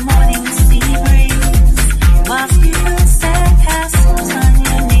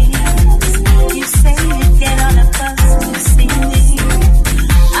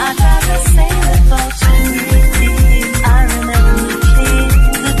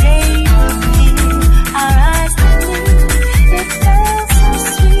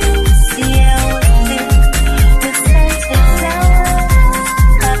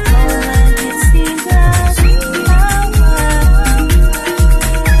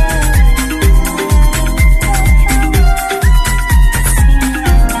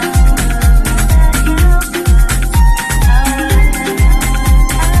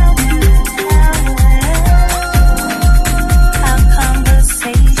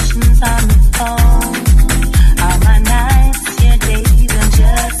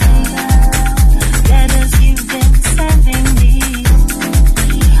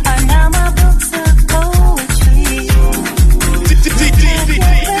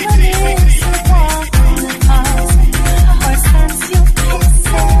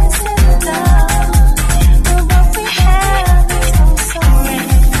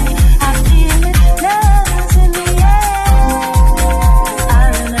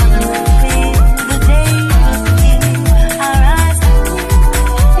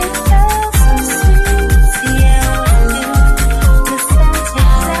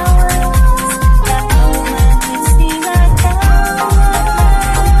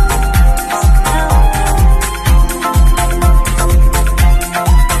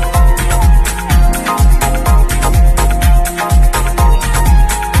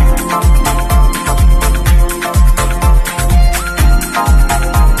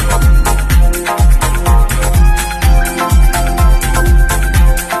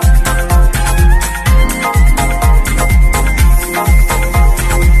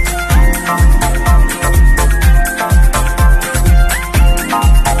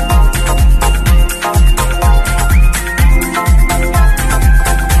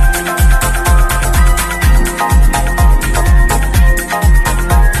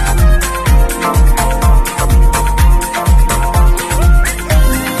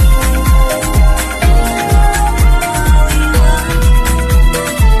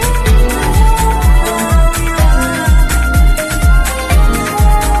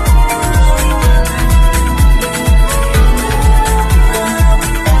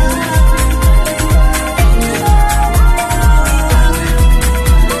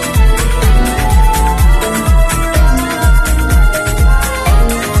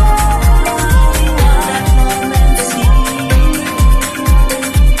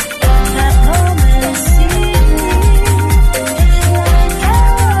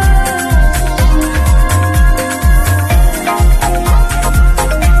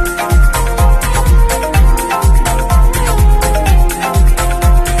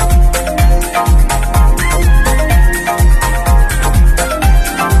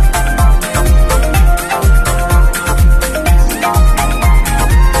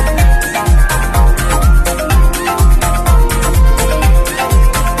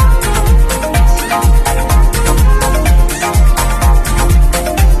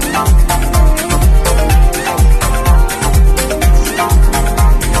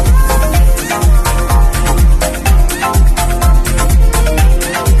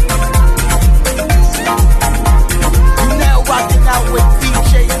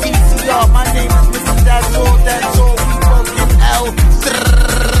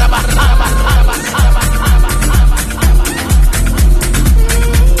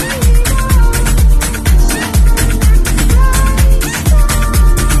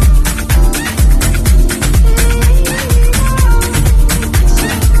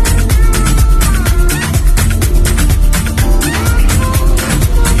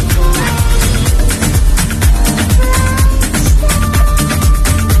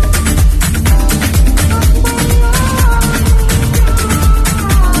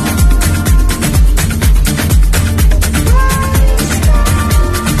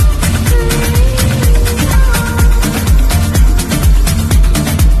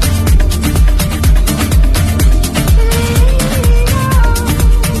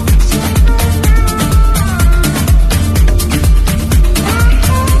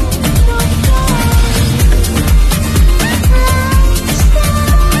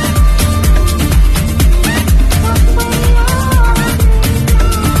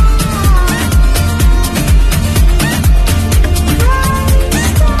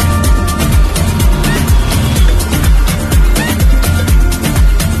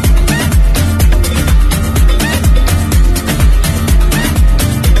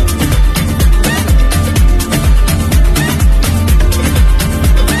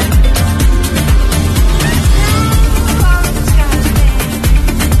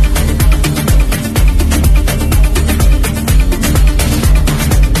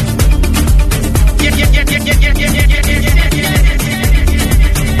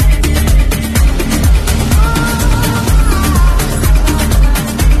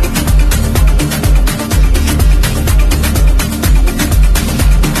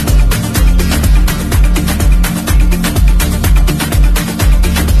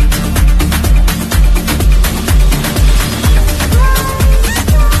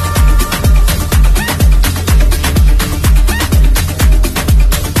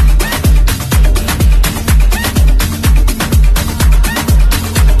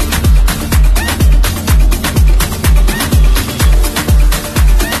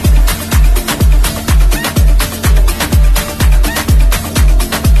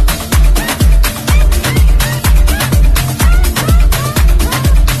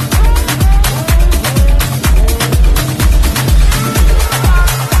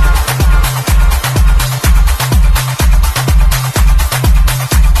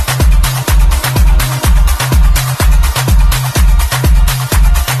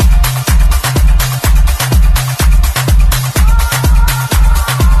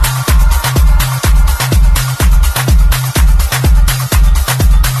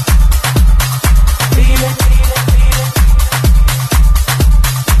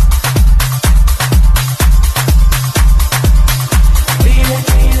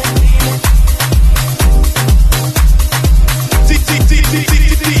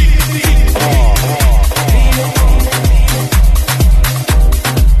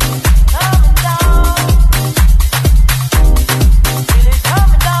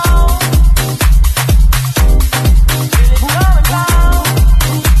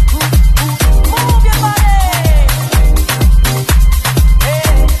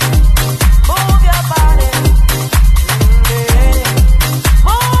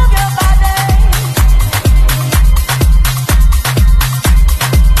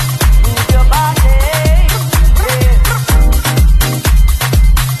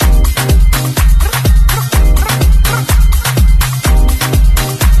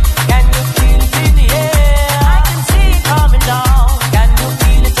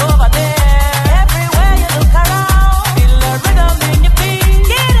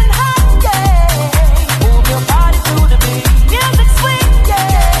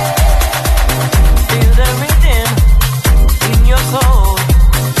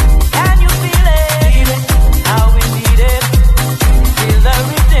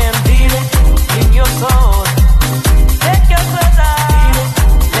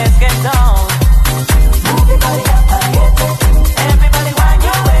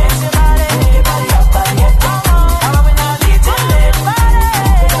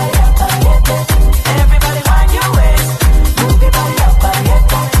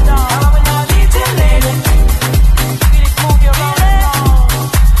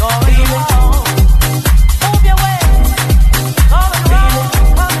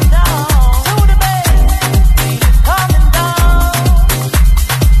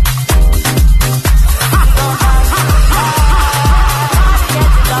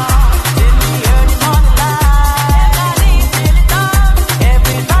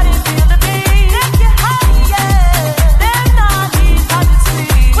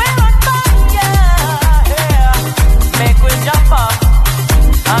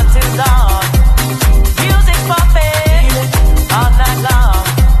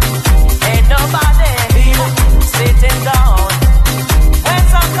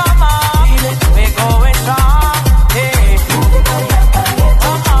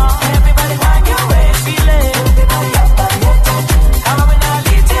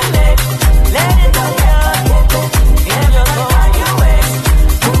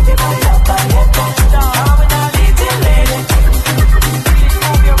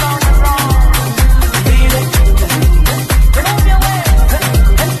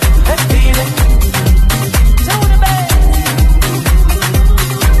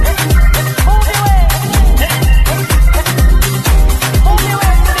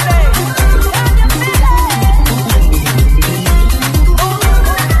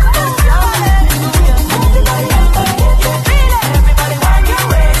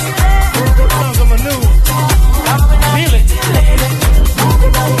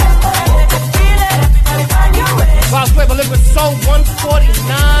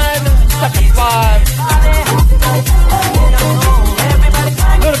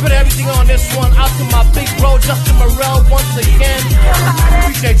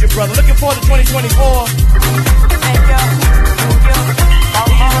 Appreciate you, brother. Looking forward to 2024.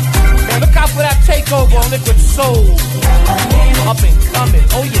 Look out for that takeover on Liquid Soul. Up and coming.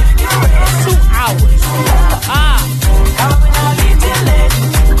 Oh yeah. 2 hours.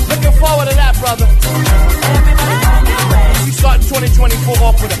 Looking forward to that, brother. We starting 2024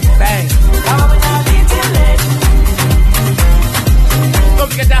 off with a bang. Don't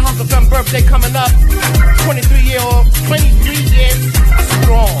forget that House of Fun birthday coming up. 23 years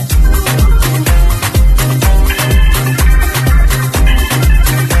strong.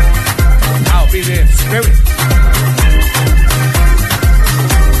 I'll be there in spirit.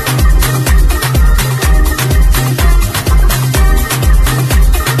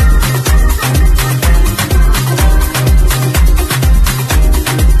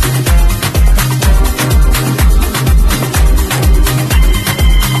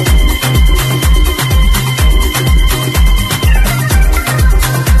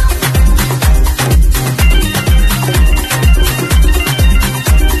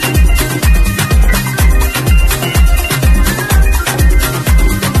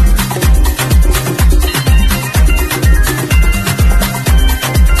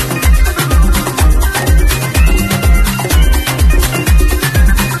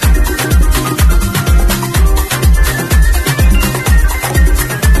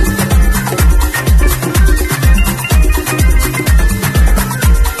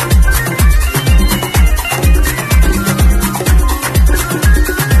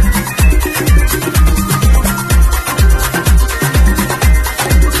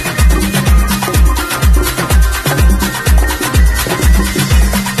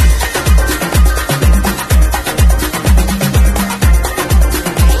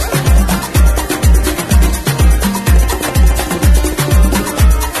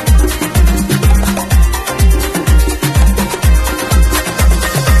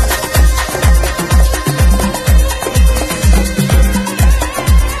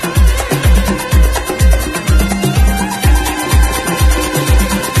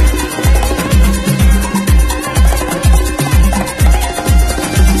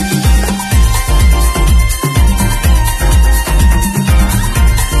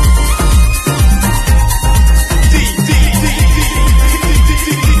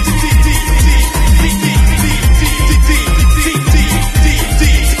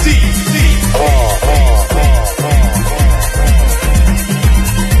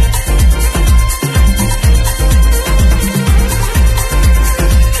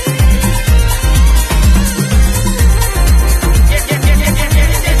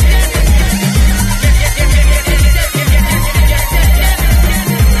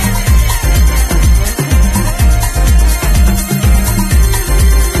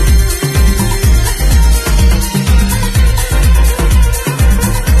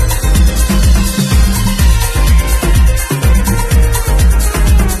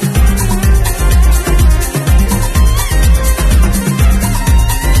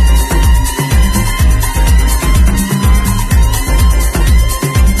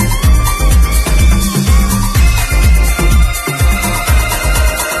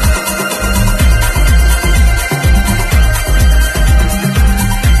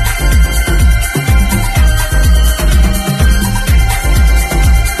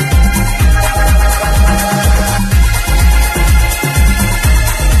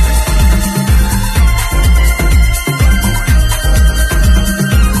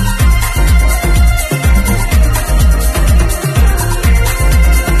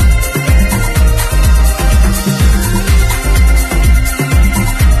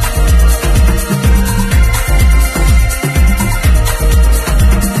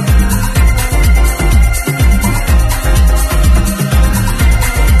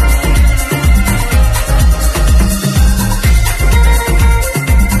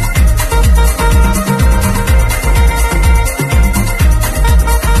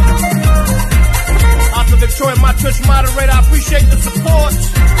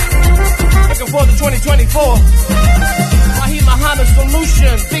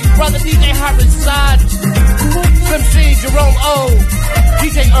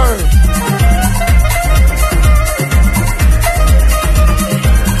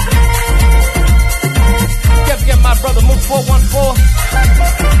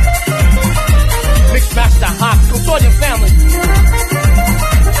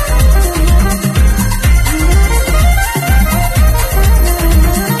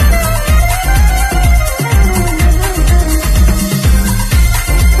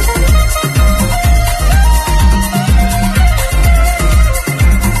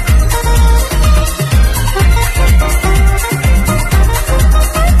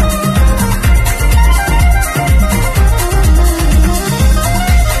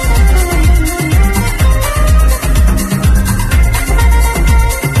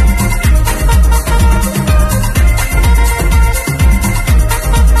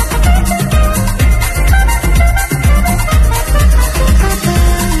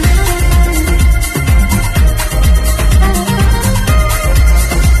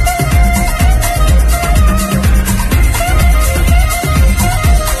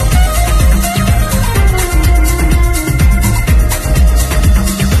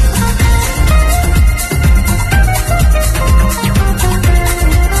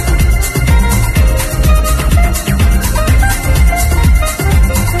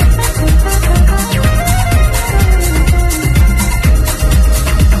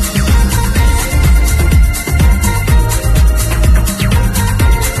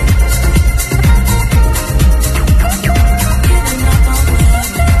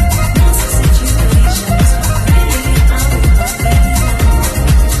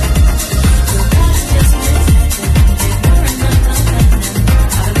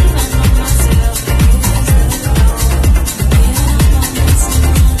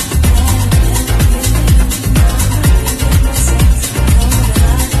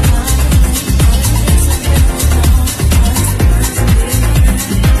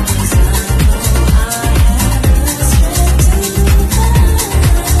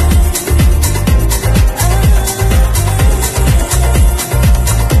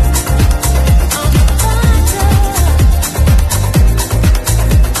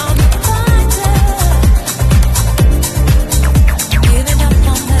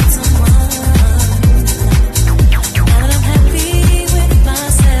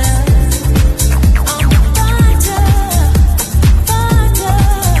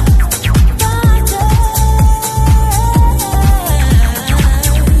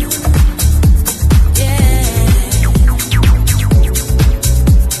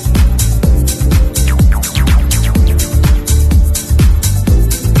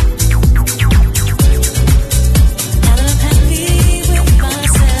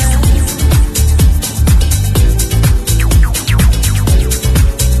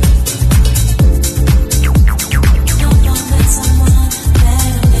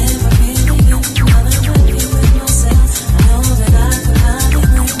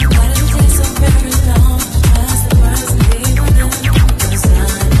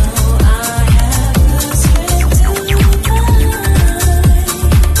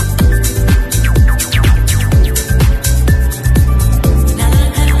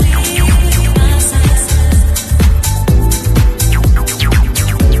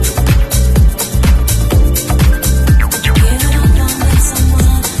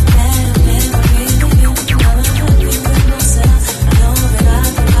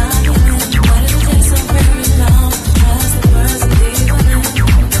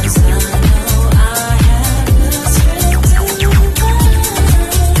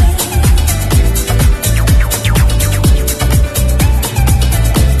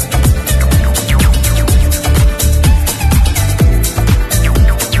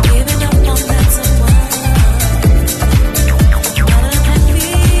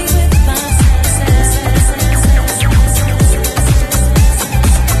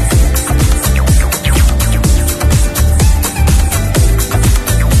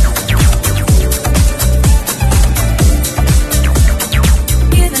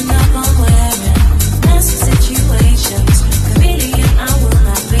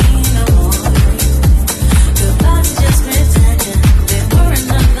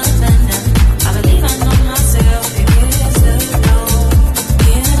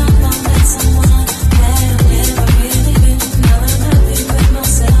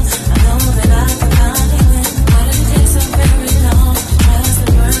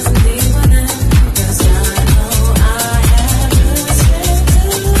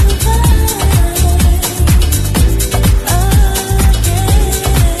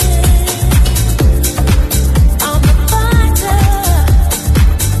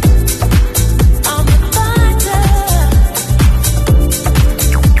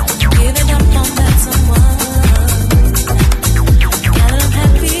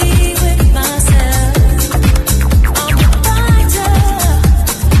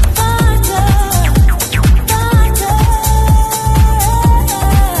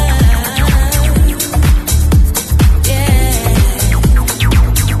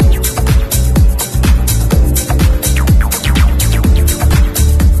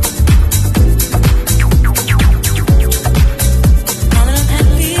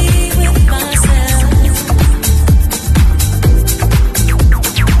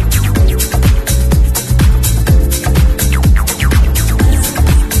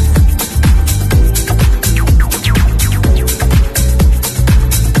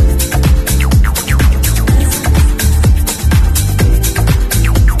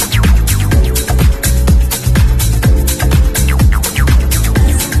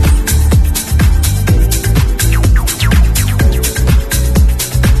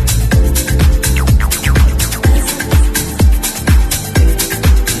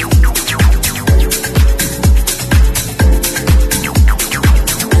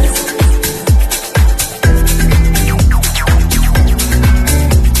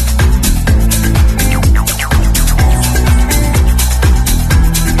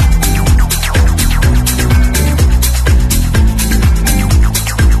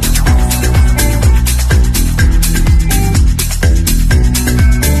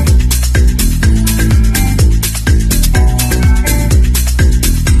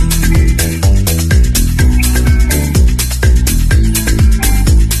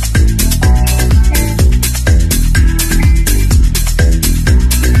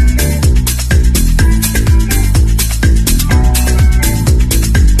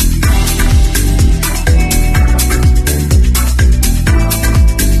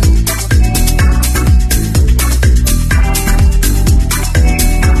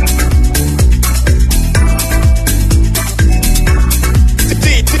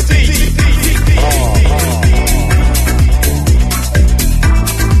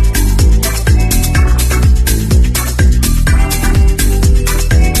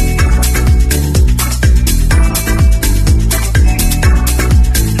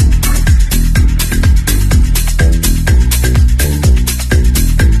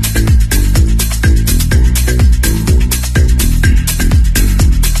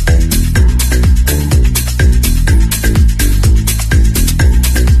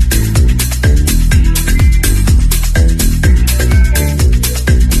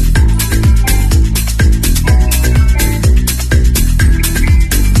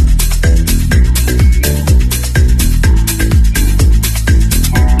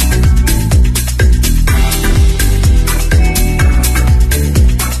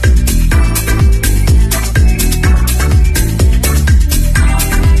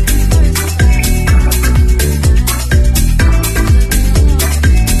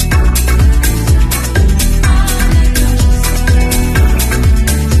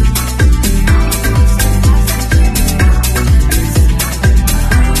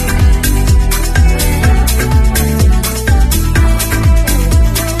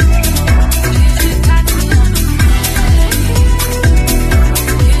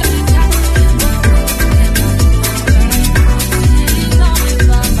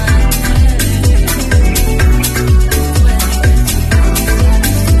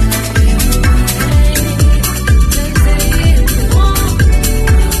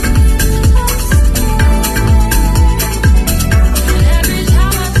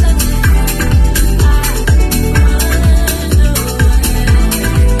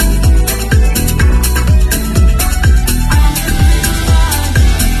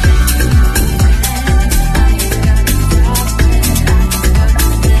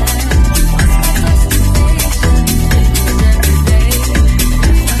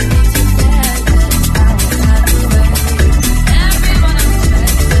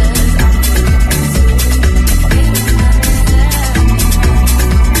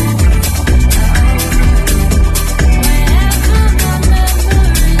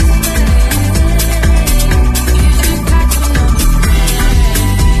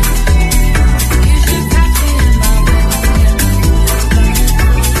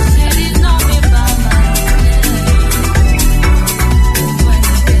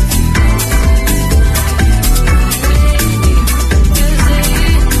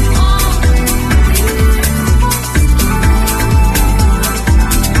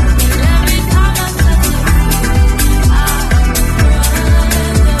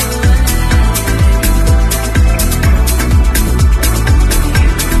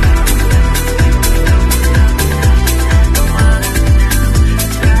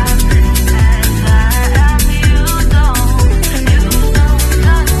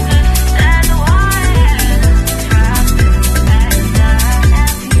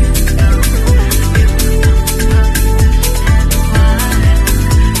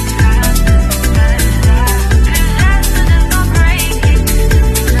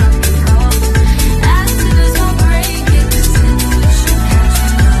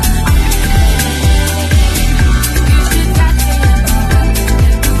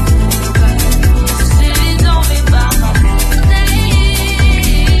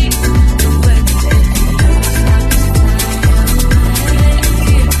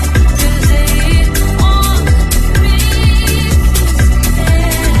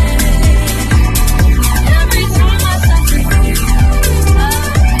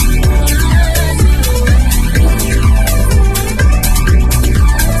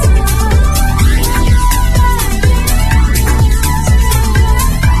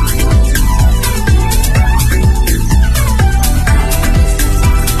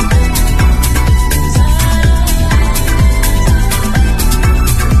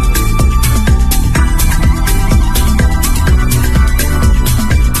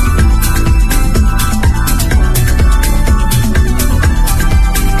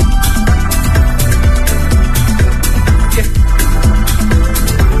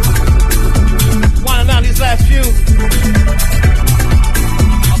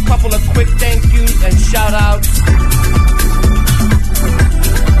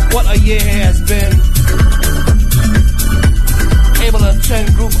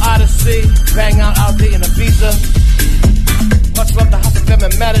 MC, bang out there in Ibiza. Much love to House of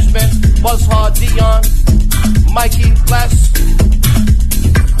FM Management, Buzz Hard, Dion, Mikey, Bless.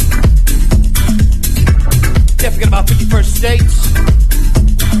 Can't forget about 51st States.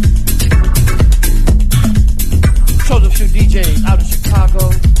 Chose a few DJs out in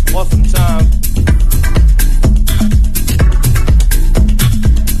Chicago. Awesome time.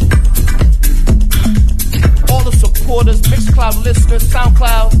 All the supporters, Mixcloud listeners,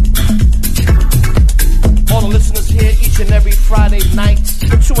 SoundCloud. All the listeners here each and every Friday night.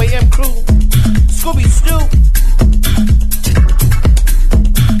 The 2 a.m. crew. Scooby Stew.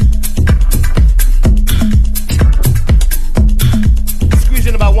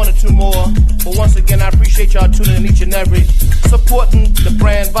 Squeezing about one or two more. But once again, I appreciate y'all tuning in each and every. Supporting the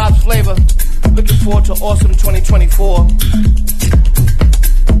brand Vibes Flava. Looking forward to awesome 2024.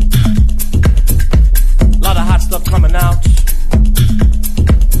 A lot of hot stuff coming out.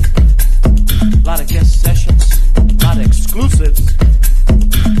 A lot of guest sessions. A lot of exclusives.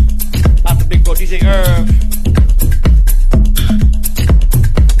 Out the big bro DJ Irv.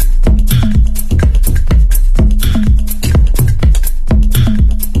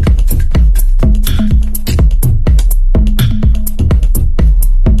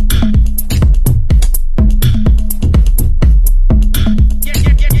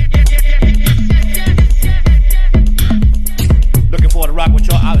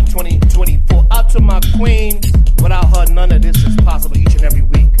 To my queen, without her none of this is possible each and every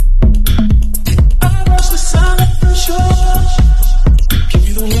week. I watched the sun up from shore. Give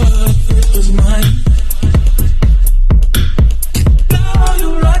you the world, it was mine. Now you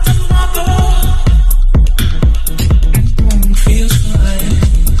right to my door. Feels fine.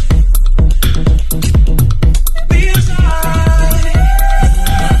 Feels right.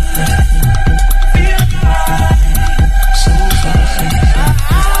 Feels right.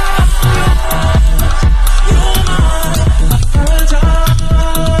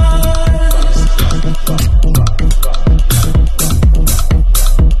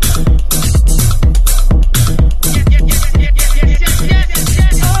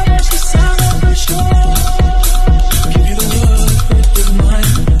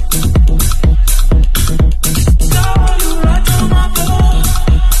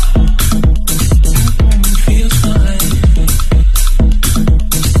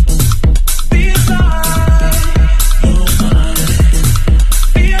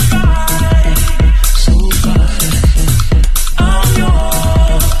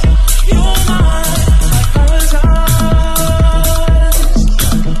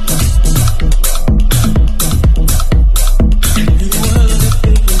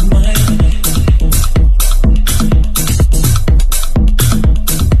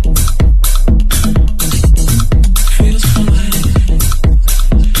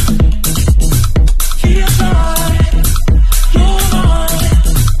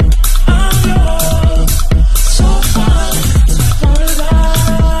 So fine.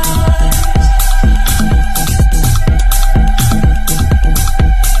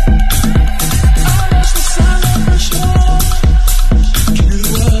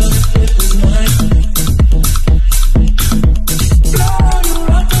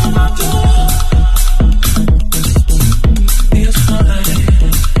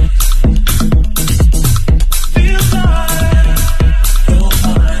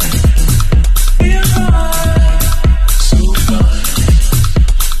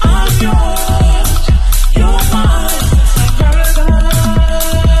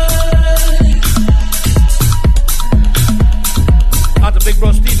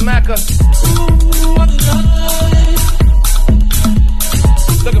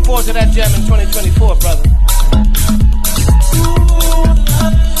 Looking forward to that jam in 2024, brother.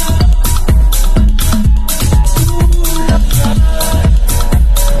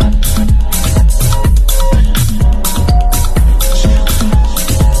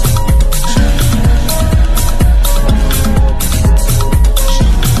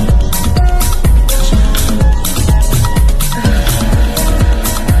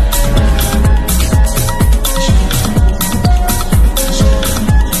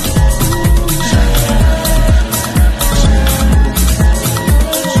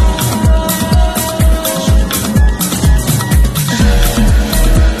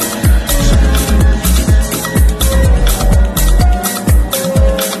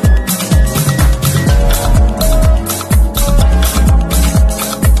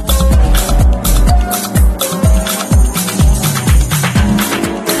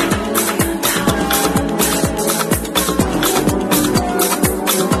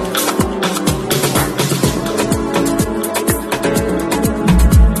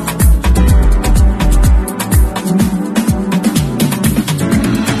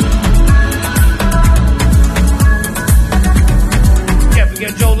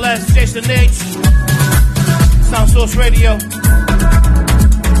 originates. Sound Source Radio.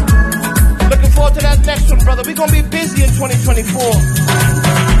 Looking forward to that next one, brother. We're gonna be busy in 2024.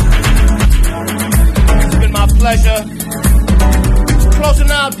 It's been my pleasure.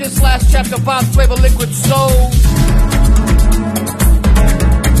 Closing out this last chapter, Vibes, Flava, Liquid Soul.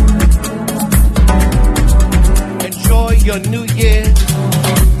 Enjoy your new year.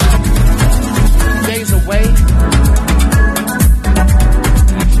 Days away.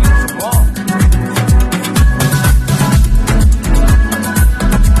 Actually, tomorrow.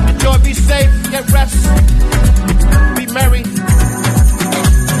 Enjoy, be safe, get rest, be merry.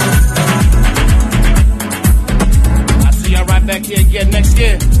 I'll see y'all right back here again next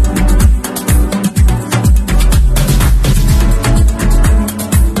year.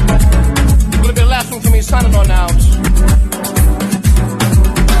 Gonna be the last one for me signing on out.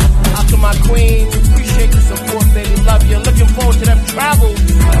 Out to my queen, appreciate the support, baby, love you. Looking forward to them travels.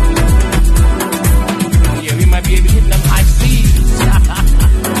 Yeah, we might be able to hit them high seas.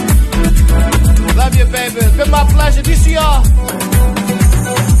 Love you, baby. It's been my pleasure. DCR.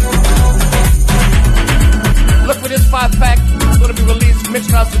 Look for this 5-pack. It's going to be released.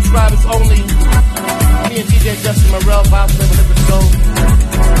 Mixed out subscribers only. Me and DJ Justin Morel, Vibes, Flava, Liquid Soul.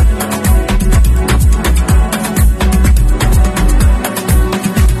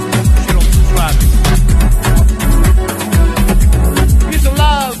 Peace and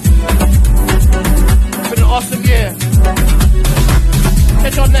love. It's been an awesome year.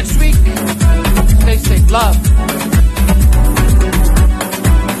 Catch y'all next week. Stay safe. Love.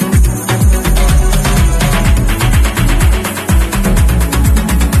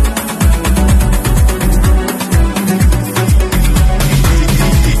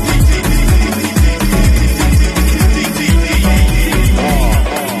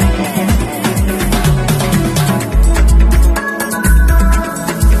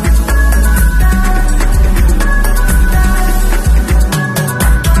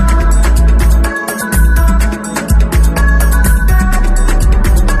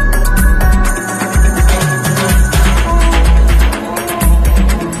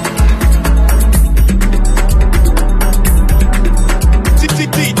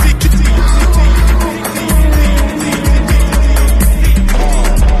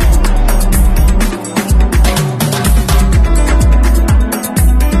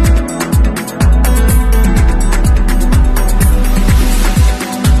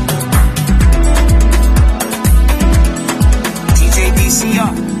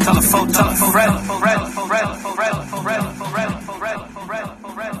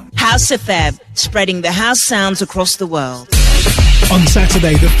 FM, spreading the house sounds across the world. On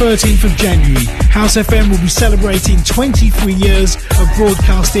Saturday, the 13th of January, House FM will be celebrating 23 years of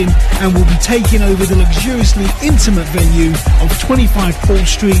broadcasting and will be taking over the luxuriously intimate venue of 25 Paul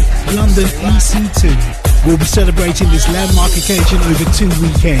Street, London EC2. We'll be celebrating this landmark occasion over 2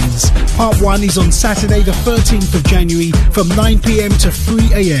 weekends. Part 1 is on Saturday the 13th of January from 9 p.m. to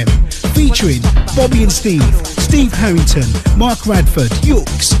 3 a.m. Featuring Bobby and Steve, Steve Harrington, Mark Radford,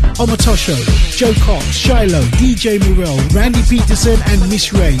 Yooks, Omatosho, Joe Cox, Shiloh, DJ Morel, Randy Peterson and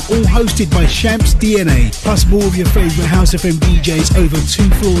Miss Ray, all hosted by Shamps DNA, plus more of your favourite House FM DJs over 2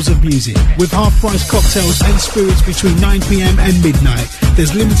 floors of music. With half-price cocktails and spirits between 9 p.m. and midnight.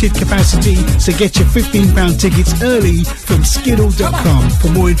 There's limited capacity, so get your £15 tickets early from skiddle.com. For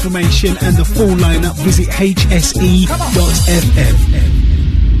more information and the full lineup, visit hse.fm.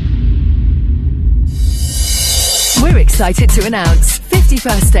 We're excited to announce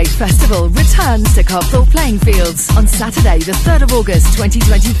 51st State Festival returns to Copthall Playing Fields on Saturday the 3rd of August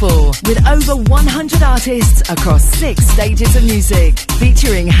 2024 with over 100 artists across 6 stages of music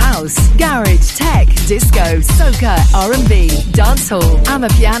featuring house, garage, tech, disco, soca, R&B, dancehall,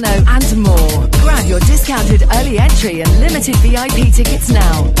 amapiano and more. Grab your discounted early entry and limited VIP tickets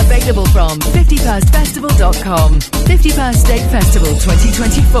now. Available from 51stfestival.com. 51st State Festival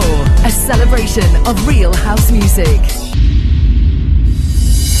 2024, a celebration of real house music.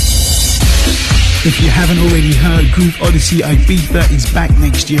 If you haven't already heard, Group Odyssey Ibiza is back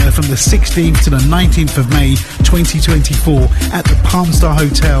next year from the 16th to the 19th of May 2024 at the Palm Star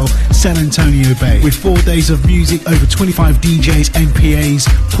Hotel, San Antonio Bay. With 4 days of music, over 25 DJs and PAs,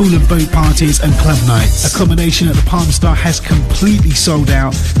 pool and boat parties and club nights. Accommodation at the Palm Star has completely sold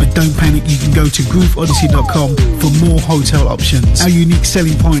out, but don't panic, you can go to grooveodyssey.com for more hotel options. Our unique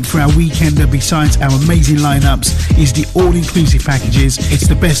selling point for our weekender, besides our amazing lineups, is the all-inclusive packages. It's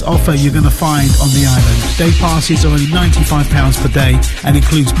the best offer you're going to find on the island. Day passes are only £95 per day and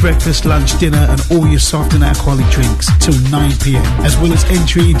includes breakfast, lunch, dinner and all your soft and alcoholic with drinks till 9 p.m, as well as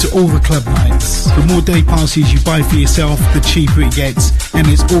entry into all the club nights. The more day passes you buy for yourself, the cheaper it gets, and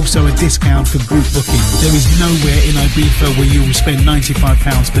there's also a discount for group booking. There is nowhere in Ibiza where you will spend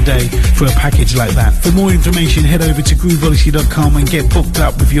 £95 per day for a package like that. For more information, head over to grooveodyssey.com and get booked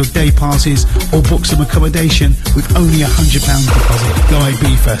up with your day passes or book some accommodation with only £100 deposit. Go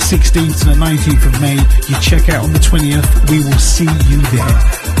Ibiza, 16th to the 19th of May. You check out on the 20th. We will see you there.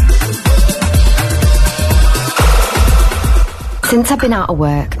 Since I've been out of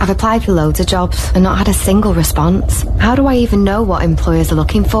work, I've applied for loads of jobs and not had a single response. How do I even know what employers are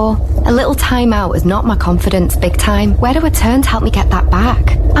looking for? A little time out has knocked my confidence big time. Where do I turn to help me get that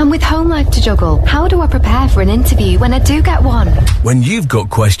back? And with home life to juggle, how do I prepare for an interview when I do get one? When you've got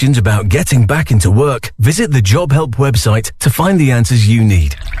questions about getting back into work, visit the Job Help website to find the answers you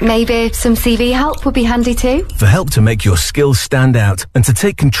need. Maybe some CV help would be handy too? For help to make your skills stand out and to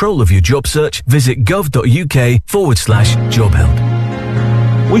take control of your job search, visit gov.uk/job help.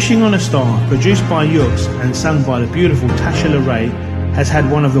 Wishing on a Star, produced by Yux and sung by the beautiful Tasha LeRae, has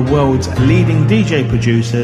had one of the world's leading DJ producers